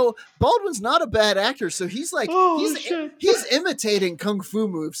like, Baldwin's not a bad actor, so he's like, he's imitating kung fu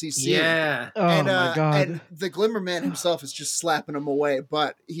moves he's seeing. Yeah. Oh my God. And the Glimmer Man himself is just slapping him away,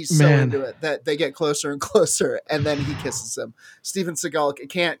 but he's so into it that they get closer and closer, and then he kisses him. Steven Seagal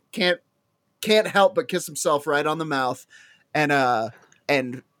can't help but kiss himself right on the mouth, and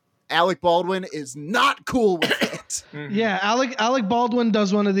Alec Baldwin is not cool with it. Yeah, Alec Baldwin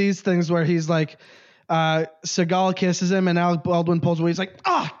does one of these things where he's like, Seagal kisses him, and Alec Baldwin pulls away. He's like,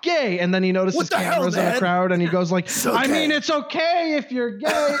 gay. And then he notices cameras in the crowd, and he goes like, I mean, it's okay if you're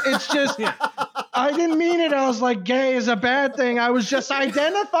gay. It's just, I didn't mean it. I was like, gay is a bad thing. I was just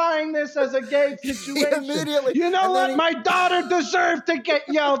identifying this as a gay situation. Immediately. You know what? My daughter deserved to get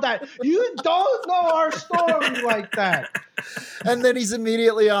yelled at. You don't know our story like that. And then he's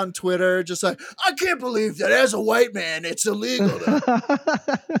immediately on Twitter just like, I can't believe that as a white man, it's illegal.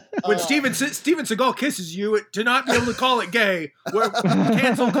 When Steven Seagal kisses you, to not be able to call it gay, where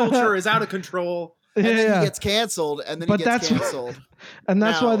cancel culture is out of control. And then he gets canceled, and then he gets canceled. And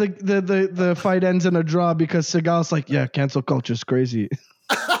that's why the fight ends in a draw, because Seagal's like, yeah, cancel culture's crazy.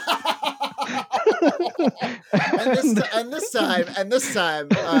 and this time,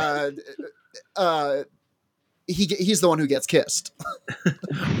 he's the one who gets kissed.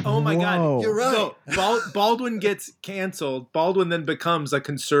 Oh my God, you're right. So Baldwin gets canceled. Baldwin then becomes a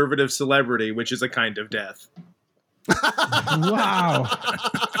conservative celebrity, which is a kind of death. Wow.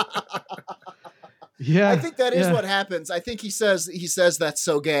 Yeah, I think that is what happens. I think he says that's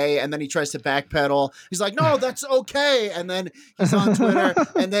so gay, and then he tries to backpedal. He's like, no, that's okay. And then he's on Twitter,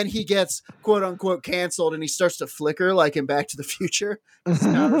 and then he gets quote unquote canceled, and he starts to flicker like in Back to the Future. His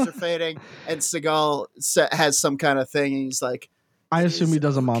powers are fading, and Seagal has some kind of thing, and he's like, I assume he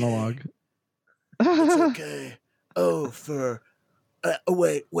does a monologue. It's okay. Oh, for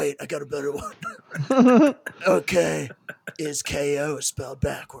wait, I got a better one. Okay, is KO spelled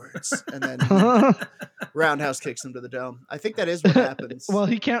backwards? And then Roundhouse kicks him to the dome. I think that is what happens. Well,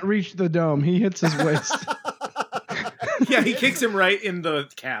 he can't reach the dome. He hits his waist. Yeah, he kicks him right in the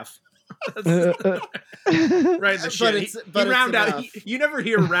calf. Right in the shin. You never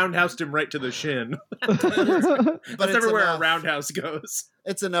hear roundhoused him right to the shin. That's never where a roundhouse goes.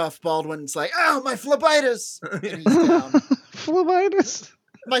 It's enough. Baldwin's like, oh, my phlebitis. And he's down. Phlebitis.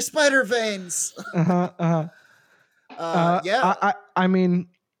 My spider veins. Yeah. I mean,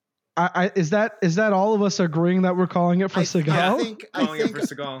 is that all of us agreeing that we're calling it for Seagal? I think it for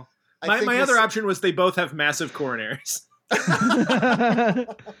Seagal. My other option was they both have massive coronaries.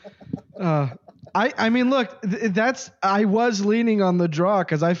 I mean, look, I was leaning on the draw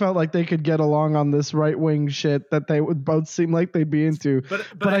because I felt like they could get along on this right wing shit that they would both seem like they'd be into.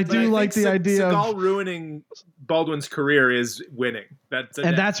 But I do like the idea of Seagal ruining Baldwin's career is winning.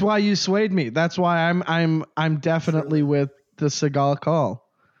 That's why you swayed me. That's why I'm definitely with the Seagal call.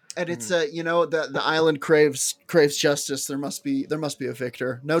 And it's the island craves justice. There must be a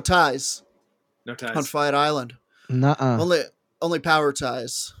victor. No ties on Fight Island. Nuh-uh. Only power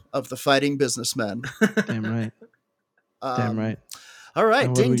ties of the fighting businessmen. Damn right. Damn right. All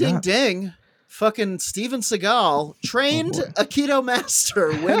right. Ding, ding, ding. Fucking Steven Seagal, trained Aikido master,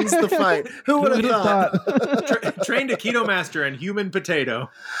 wins the fight. Who would have thought? Trained Aikido master and human potato.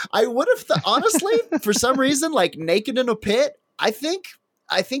 I would have thought, honestly, for some reason, like naked in a pit, I think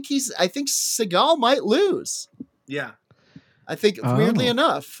Seagal might lose. Yeah. I think weirdly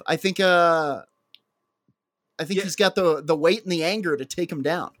enough, I think he's got the weight and the anger to take him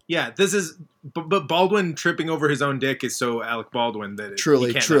down. Yeah, but Baldwin tripping over his own dick is so Alec Baldwin that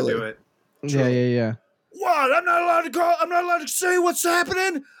truly do it. Yeah. What? I'm not allowed to go. I'm not allowed to say what's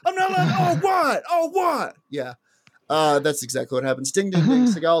happening. I'm not allowed. Oh, what? Yeah. That's exactly what happens. Ding, ding, ding.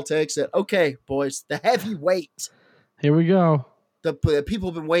 Seagal takes it. Okay, boys, the heavyweight. Here we go. The people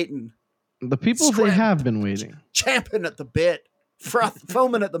have been waiting. The people they have been waiting. Champing at the bit,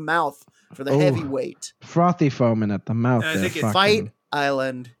 foaming at the mouth for the heavyweight. Frothy foaming at the mouth. I think it's Fight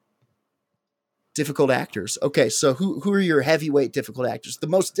Island. Difficult actors. Okay, so who are your heavyweight difficult actors? The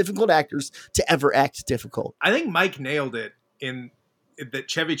most difficult actors to ever act difficult. I think Mike nailed it in that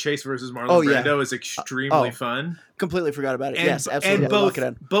Chevy Chase versus Marlon Brando is extremely fun. Completely forgot about it. And, yes, absolutely.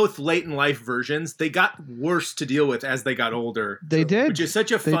 And both late in life versions, they got worse to deal with as they got older. They did. Which is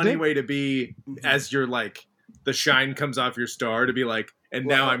such a funny way to be as you're like, the shine comes off your star to be like, and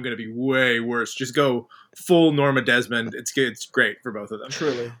now I'm going to be way worse. Just go full Norma Desmond. It's great for both of them.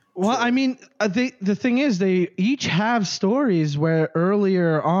 Truly. Well, I mean, the thing is, they each have stories where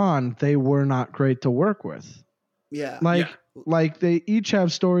earlier on they were not great to work with. Yeah. Like they each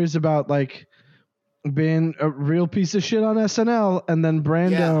have stories about like being a real piece of shit on SNL, and then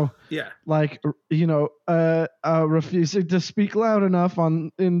Brando, like refusing to speak loud enough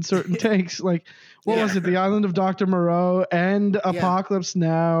in certain takes. Like, what was it? The Island of Dr. Moreau and Apocalypse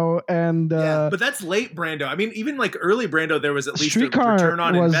Now, and but that's late Brando. I mean, even like early Brando, there was at least Streetcar a return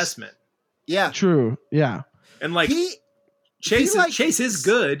on investment. Yeah, true. Yeah, and like Chase is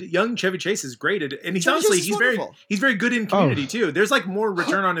good. Young Chevy Chase is great, and he's he's very good in Community too. There's like more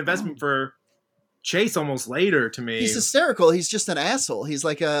return on investment for Chase almost later to me. He's hysterical. He's just an asshole. He's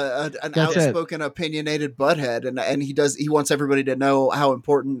like an outspoken, opinionated butthead, and he wants everybody to know how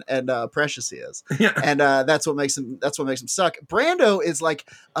important and precious he is. Yeah. And that's what makes him suck. Brando is like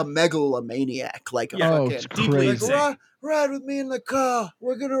a megalomaniac, like deeply like, ride with me in the car.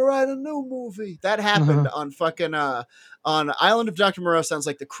 We're gonna write a new movie. That happened on fucking on Island of Dr. Moreau. Sounds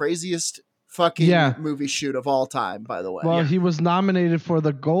like the craziest fucking movie shoot of all time, by the way. Well, he was nominated for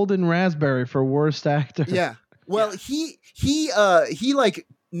the Golden Raspberry for Worst Actor. Yeah. Well, he like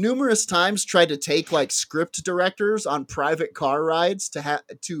numerous times tried to take like script directors on private car rides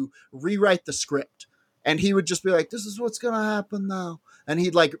to rewrite the script. And he would just be like, this is what's going to happen now. And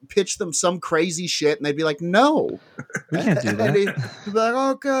he'd like pitch them some crazy shit and they'd be like, no. We can't do that. And he'd be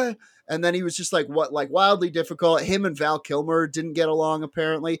like, okay. And then he was just like wildly difficult. Him and Val Kilmer didn't get along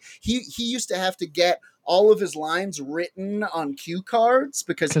apparently. He used to have to get all of his lines written on cue cards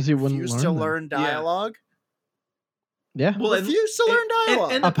because he refused to learn dialogue. Yeah. Well, refused to learn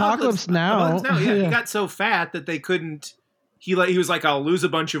dialogue. And Apocalypse Now. He got so fat that they couldn't. He was like, I'll lose a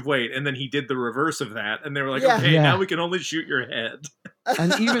bunch of weight, and then he did the reverse of that, and they were like, okay, now we can only shoot your head.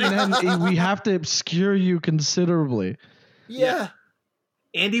 And even then, we have to obscure you considerably. Yeah.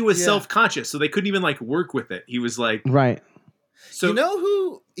 Andy was self-conscious, so they couldn't even like work with it. He was like, right. So you know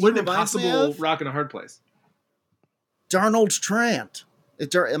who? What an impossible rock in a hard place. Darnold Trant.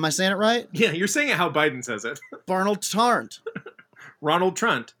 Am I saying it right? Yeah, you're saying it how Biden says it. Barnold Tarnt. Ronald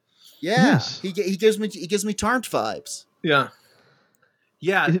Trent. Yeah, yes. He gives me Tarnt vibes. Yeah.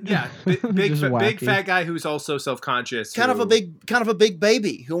 Yeah. Big fat guy who's also self-conscious. Kind of a big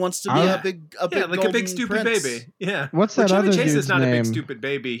baby who wants to be a big like a big stupid prince. baby. Yeah. What's that other Chase dude's is not name? a big stupid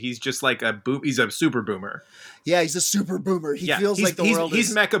baby. He's just like he's a super boomer. Yeah, he's a super boomer. He feels like the world is...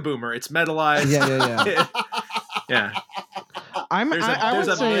 He's mecha boomer. It's metalized. Yeah. Yeah. I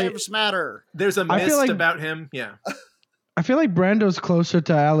would say matter. There's a mist about him. Yeah. I feel like Brando's closer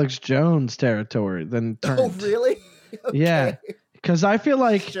to Alex Jones territory than Turnt. Oh, really? Okay. Yeah. Because I feel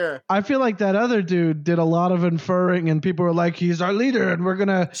like that other dude did a lot of inferring, and people were like, "He's our leader, and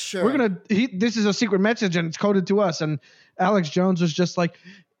this is a secret message, and it's coded to us." And Alex Jones was just like,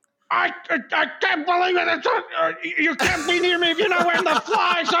 "I can't believe it! You can't be near me if you're not wearing the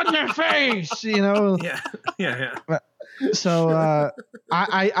flies on your face." You know? Yeah. So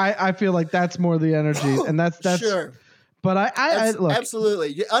I feel like that's more the energy, and that's sure. But I look,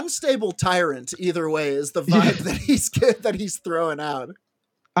 absolutely unstable tyrant. Either way is the vibe that he's throwing out.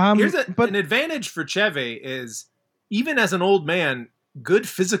 Here's an advantage for Chevy is even as an old man, good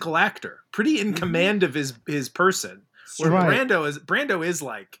physical actor, pretty in command of his person. Where Brando is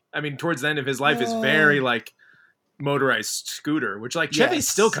like, I mean, towards the end of his life is very like motorized scooter, which like Chevy's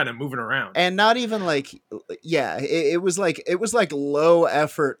still kind of moving around, and not even like it was like low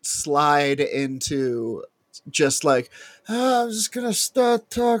effort slide into. Just like, I'm just gonna start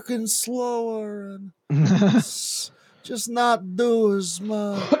talking slower and just not do as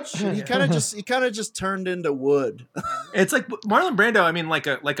much. And he kind of just turned into wood. It's like Marlon Brando. I mean, like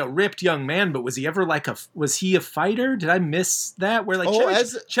a ripped young man, but was he ever was he a fighter? Did I miss that? Where like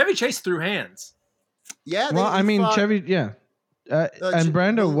Chevy Chase threw hands. Yeah. Well, I mean, Chevy. Yeah, and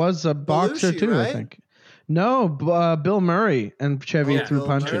Brando was a boxer too. Right? I think. No, Bill Murray and Chevy threw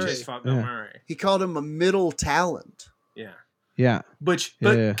punches. Fought Bill Murray. He called him a middle talent. Yeah.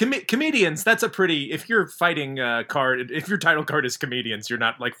 Comedians, that's a pretty. If you're fighting if your title card is comedians, you're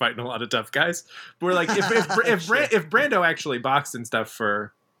not like fighting a lot of tough guys. But we're like, if Brando actually boxed and stuff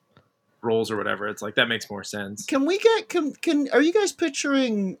for roles or whatever, it's like that makes more sense. Can we are you guys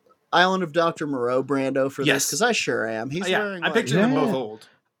picturing Island of Dr. Moreau Brando for this? Because I sure am. He's wearing. I picture them both old.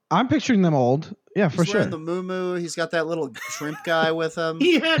 I'm picturing them old. Yeah, for sure. He's wearing the moo-moo. He's got that little shrimp guy with him.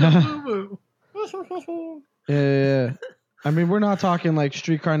 He had a moo-moo. Yeah. I mean, we're not talking like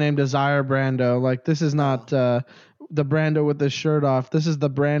Streetcar Named Desire Brando. Like, this is not the Brando with his shirt off. This is the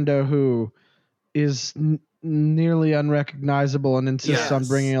Brando who is nearly unrecognizable and insists on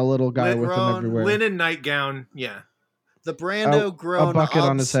bringing a little guy with him everywhere. Linen nightgown. Yeah. The Brando a bucket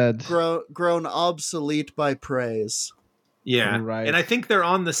on his head. Grown obsolete by praise. Yeah, right. And I think they're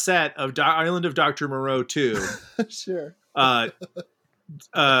on the set of Island of Dr. Moreau too. Sure.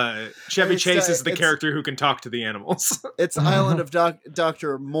 Chevy Chase is the character who can talk to the animals. It's Island of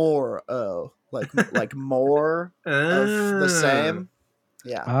Dr. Moore. Oh, like more of the same.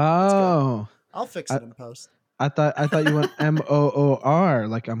 Yeah. Oh, I'll fix it in post. I thought you went Moor,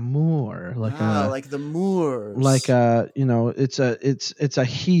 like a moor, like the Moors, like it's a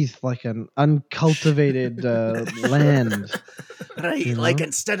heath, like an uncultivated land. Right, like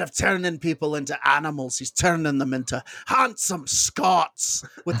instead of turning people into animals, he's turning them into handsome Scots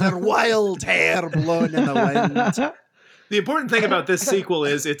with their wild hair blowing in the wind. The important thing about this sequel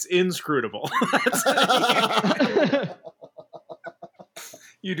is it's inscrutable.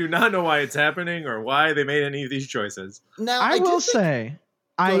 You do not know why it's happening or why they made any of these choices. Now, I will say,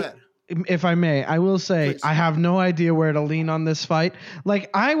 if I may, I will say, please. I have no idea where to lean on this fight.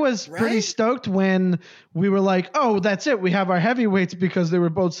 Like, I was pretty stoked when we were like, oh, that's it. We have our heavyweights because they were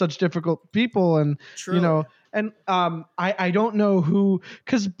both such difficult people. And, and I don't know who,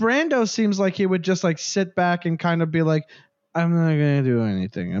 because Brando seems like he would just like sit back and kind of be like, I'm not going to do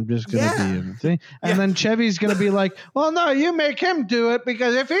anything. I'm just going to be in the thing. And then Chevy's going to be like, well, no, you make him do it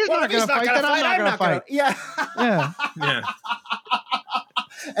because if he's not going to fight, then I'm not going to fight. Yeah.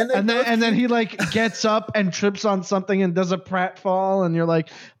 And then he like gets up and trips on something and does a pratfall. And you're like,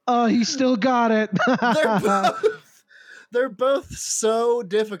 oh, he still got it. They're both so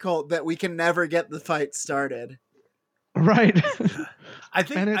difficult that we can never get the fight started. Right. I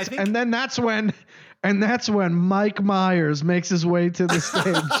think, and then that's when Mike Myers makes his way to the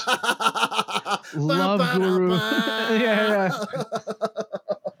stage. Love Guru. Yeah.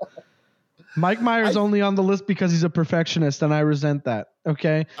 Mike Myers only on the list because he's a perfectionist, and I resent that.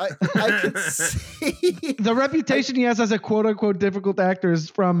 Okay. I can see the reputation he has as a quote unquote difficult actor is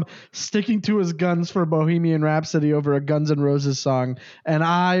from sticking to his guns for Bohemian Rhapsody over a Guns N' Roses song, and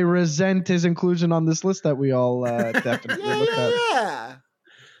I resent his inclusion on this list that we all definitely looked at. Yeah.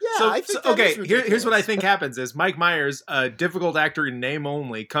 Yeah, here's what I think happens is Mike Myers, a difficult actor in name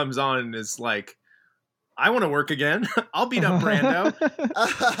only, comes on and is like, I want to work again. I'll beat up Brando.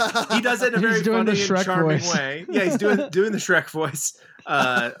 He does it in a very funny and charming way. Yeah, he's doing the Shrek voice,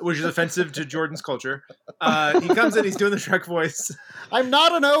 which is offensive to Jordan's culture. He comes in, he's doing the Shrek voice. I'm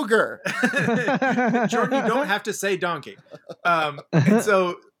not an ogre. Jordan, you don't have to say donkey. And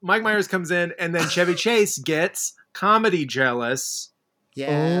so Mike Myers comes in, and then Chevy Chase gets comedy jealous.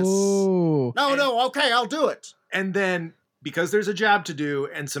 Yes. Oh. No, okay, I'll do it. And then, because there's a job to do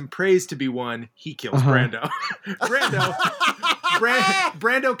and some praise to be won, he kills Brando.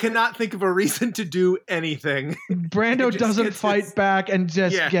 Brando cannot think of a reason to do anything. Brando doesn't fight back and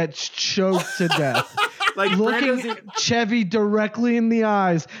just gets choked to death. Like looking Chevy directly in the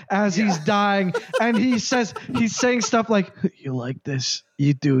eyes as he's dying, and he's saying stuff like, "You like this?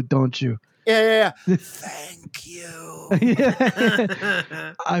 You do, don't you?" Yeah. Thank you.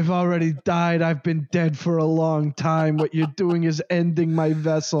 I've already died. I've been dead for a long time. What you're doing is ending my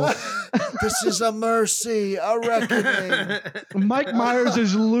vessel. This is a mercy, a reckoning. Mike Myers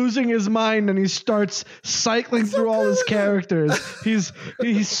is losing his mind, and he starts cycling through all his characters. He's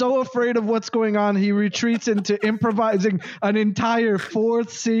so afraid of what's going on, he retreats into improvising an entire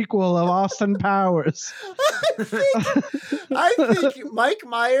fourth sequel of Austin Powers. I think Mike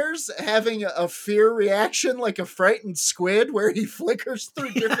Myers having a fear reaction like a frightened squid, where he flickers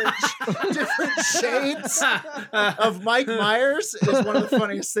through different shades of Mike Myers, is one of the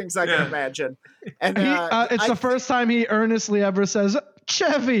funniest things I can imagine. And it's the first time he earnestly ever says,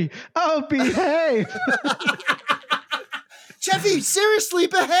 "Chevy, oh, behave." Chevy, seriously,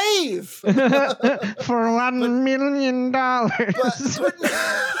 behave. For $1 million.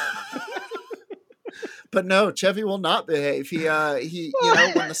 But no, Chevy will not behave. He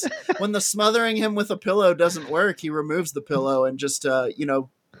when the smothering him with a pillow doesn't work, he removes the pillow and just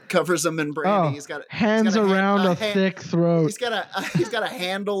covers him in brandy. He's got hands around a thick throat. He's got a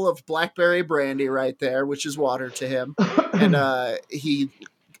handle of blackberry brandy right there, which is water to him, and he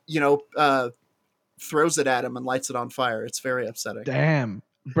throws it at him and lights it on fire. It's very upsetting. Damn,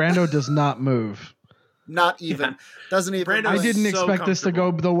 Brando does not move. Not even. Doesn't even. I didn't expect this to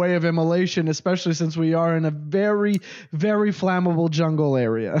go the way of immolation, especially since we are in a very, very flammable jungle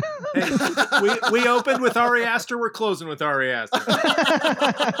area. Hey, we opened with Ari Aster. We're closing with Ari Aster.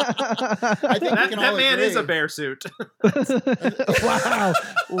 I think that man is a bear suit. Wow.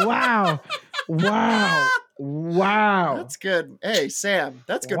 That's good. Hey, Sam,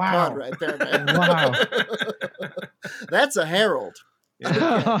 that's good pod right there, man. Wow. That's a herald.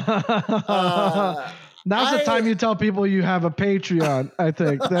 Now's the time you tell people you have a Patreon. I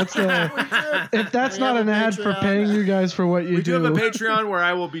think that's if that's not an ad for paying you guys for what you do. We do have a Patreon where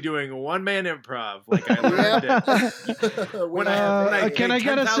I will be doing one-man improv, like I learned it. Can I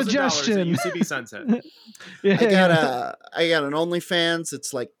get a suggestion? UCB Sunset. I got an OnlyFans.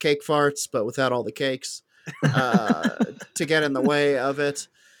 It's like cake farts, but without all the cakes to get in the way of it.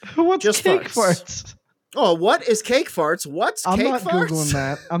 What's just cake farts? Oh, what is cake farts? What's cake farts? I'm not Googling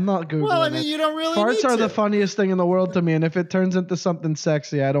that. I'm not Googling Well, I mean, you don't really farts need are to. the funniest thing in the world to me, and if it turns into something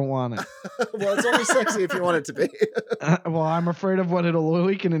sexy, I don't want it. Well, it's only sexy if you want it to be. Well, I'm afraid of what it'll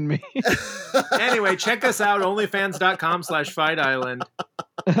awaken in me. Anyway, check us out, onlyfans.com/Fight Island.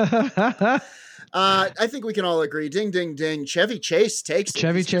 I think we can all agree. Ding, ding, ding. Chevy Chase takes it.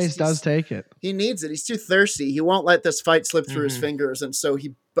 Chevy Chase does take it. He needs it. He's too thirsty. He won't let this fight slip through his fingers, and so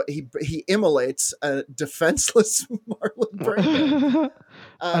he immolates a defenseless Marlon Brando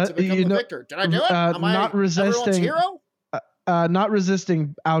to become the victor. Did I do it? Am I not resisting? Hero? Not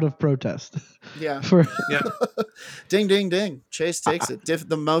resisting out of protest. Yeah. Ding, ding, ding. Chase takes it.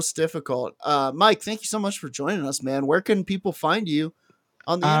 The most difficult. Mike, thank you so much for joining us, man. Where can people find you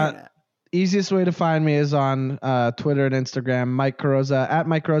on the internet? Easiest way to find me is on Twitter and Instagram, Mike Carrozza, at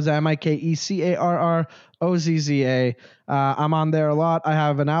Mike Carrozza, MikeCarrozza. I'm on there a lot. I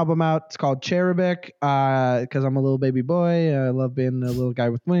have an album out. It's called Cherubic because I'm a little baby boy. I love being a little guy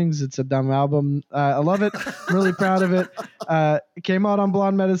with wings. It's a dumb album. I love it. I'm really proud of it. It came out on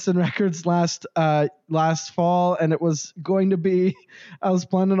Blonde Medicine Records last fall, and it was going to be, I was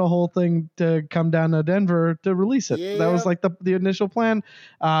planning a whole thing to come down to Denver to release it. Yeah. That was like the initial plan,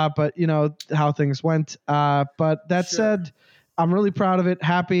 but you know how things went. But that said, I'm really proud of it.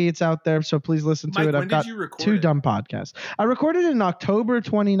 Happy it's out there. So please listen to it. I've got 2 dumb podcasts. I recorded it in October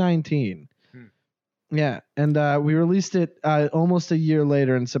 2019. Yeah. And we released it almost a year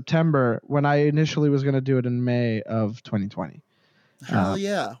later in September when I initially was going to do it in May of 2020. Hell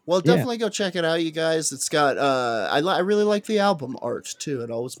yeah. Well, definitely go check it out, you guys. It's got, I really like the album art too. It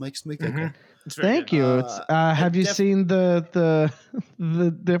always makes me giggle. Thank you. Have you seen the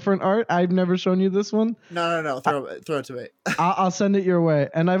different art? I've never shown you this one. No. Throw it to me. I'll send it your way.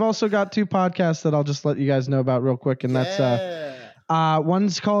 And I've also got 2 podcasts that I'll just let you guys know about real quick. And that's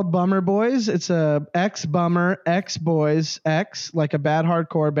one's called Bummer Boys. It's a X-Bummer, X-Boys, X, like a bad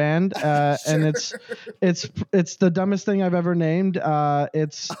hardcore band. And it's the dumbest thing I've ever named.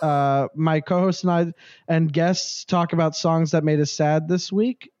 It's my co-host and I and guests talk about songs that made us sad this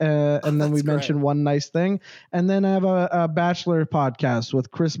week. And then we mention one nice thing. And then I have a Bachelor podcast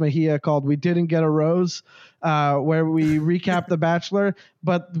with Chris Mejia called We Didn't Get a Rose, where we recap The Bachelor.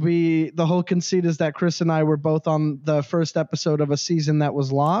 But the whole conceit is that Chris and I were both on the first episode of a season that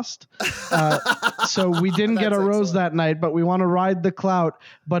was lost. So we didn't get a rose that night, but we want to ride the clout.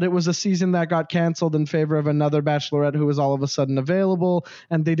 But it was a season that got canceled in favor of another Bachelorette who was all of a sudden available.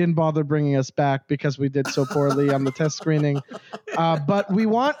 And they didn't bother bringing us back because we did so poorly on the test screening. But we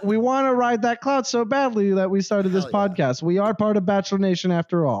want to ride that clout so badly that we started this podcast. We are part of Bachelor Nation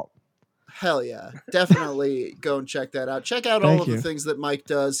after all. Hell yeah. Definitely go and check that out. Check out all of the things that Mike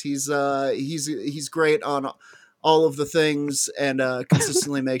does. He's great on all of the things and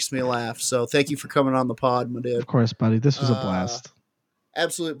consistently makes me laugh. So thank you for coming on the pod, my dude. Of course, buddy. This was a blast.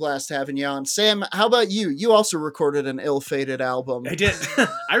 Absolute blast having you on. Sam, how about you? You also recorded an ill-fated album. I did.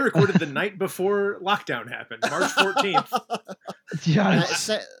 I recorded the night before lockdown happened, March 14th.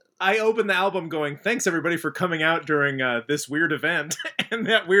 Yes. I opened the album going, thanks everybody for coming out during this weird event. And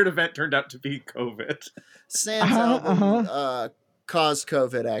that weird event turned out to be COVID. Sam's album caused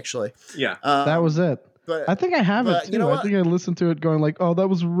COVID, actually. Yeah. That was it. But I think I have it too. You know I think I listened to it going like, oh, that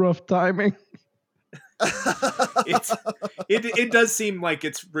was rough timing. It does seem like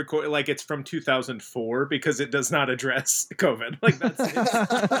it's it's from 2004 because it does not address COVID. Like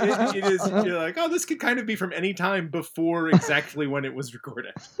it is. You're like, oh, this could kind of be from any time before exactly when it was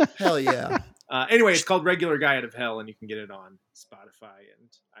recorded. Hell yeah. Anyway, it's called Regular Guy Out of Hell, and you can get it on Spotify and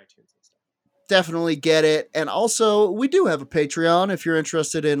iTunes and stuff. Definitely get it. And also, we do have a Patreon if you're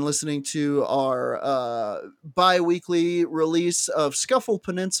interested in listening to our bi-weekly release of Scuffle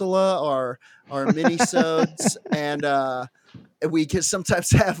Peninsula, our mini-sodes, and we can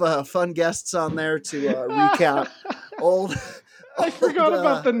sometimes have fun guests on there to recap old... I forgot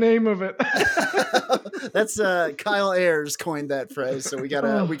about the name of it. That's Kyle Ayers coined that phrase, so we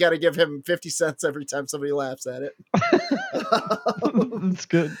gotta give him 50 cents every time somebody laughs at it. That's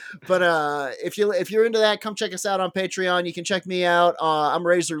good. But if you're into that, come check us out on Patreon. You can check me out. I'm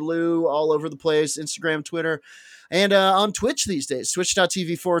Razor Lou all over the place, Instagram, Twitter, and on Twitch these days,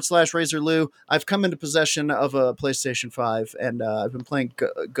 twitch.tv/Razor Lou. I've come into possession of a PlayStation 5, and I've been playing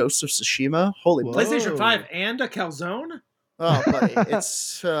Ghost of Tsushima. Holy PlayStation 5 and a calzone? Oh, buddy,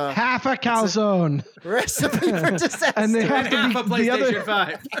 it's half a calzone. Recipe for disaster. And they have half a PlayStation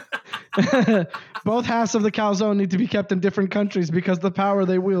 5. Both halves of the calzone need to be kept in different countries because the power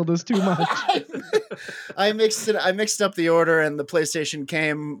they wield is too much. I mixed up the order, and the PlayStation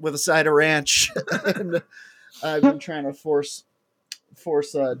came with a side of ranch. And I've been trying to force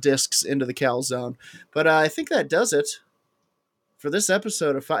discs into the calzone, but I think that does it for this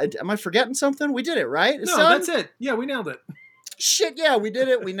episode. Am I forgetting something? We did it, right? No, that's it. Yeah, we nailed it. Shit, yeah, we did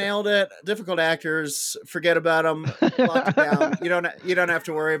it. We nailed it. Difficult actors, forget about them. Lock it down. You don't have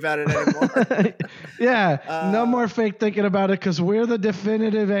to worry about it anymore. Yeah, no more fake thinking about it because we're the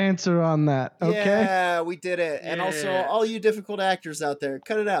definitive answer on that. Okay. Yeah, we did it. And also, all you difficult actors out there,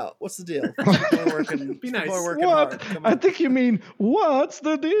 cut it out. What's the deal? Be nice. What? I think you mean what's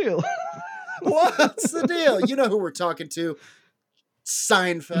the deal? What's the deal? You know who we're talking to.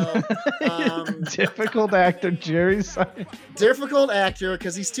 Seinfeld. Difficult actor Jerry Seinfeld. Difficult actor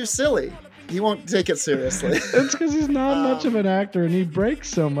because he's too silly. He won't take it seriously. It's because he's not much of an actor and he breaks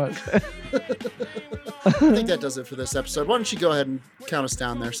so much. I think that does it for this episode. Why don't you go ahead and count us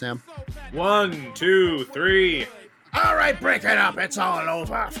down there, Sam? 1, 2, 3. All right, break it up. It's all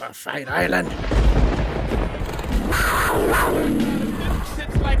over for Fight Island.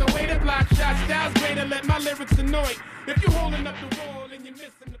 Like a way to block shots, styles way to let my lyrics annoy. If you're holding up the wall and you're missing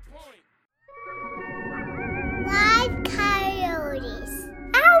the point. Live Coyotes.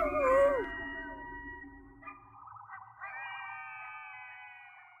 Ow!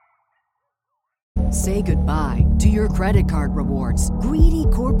 Say goodbye to your credit card rewards. Greedy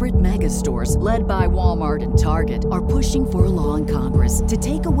corporate mega stores, led by Walmart and Target, are pushing for a law in Congress to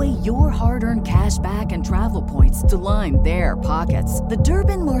take away your hard-earned cash back and travel points to line their pockets. The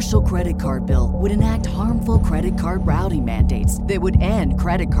Durbin-Marshall credit card bill would enact harmful credit card routing mandates that would end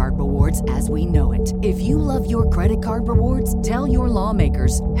credit card rewards as we know it. If you love your credit card rewards, tell your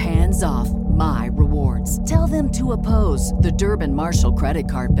lawmakers, hands off my rewards. Tell them to oppose the Durbin-Marshall credit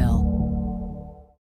card bill.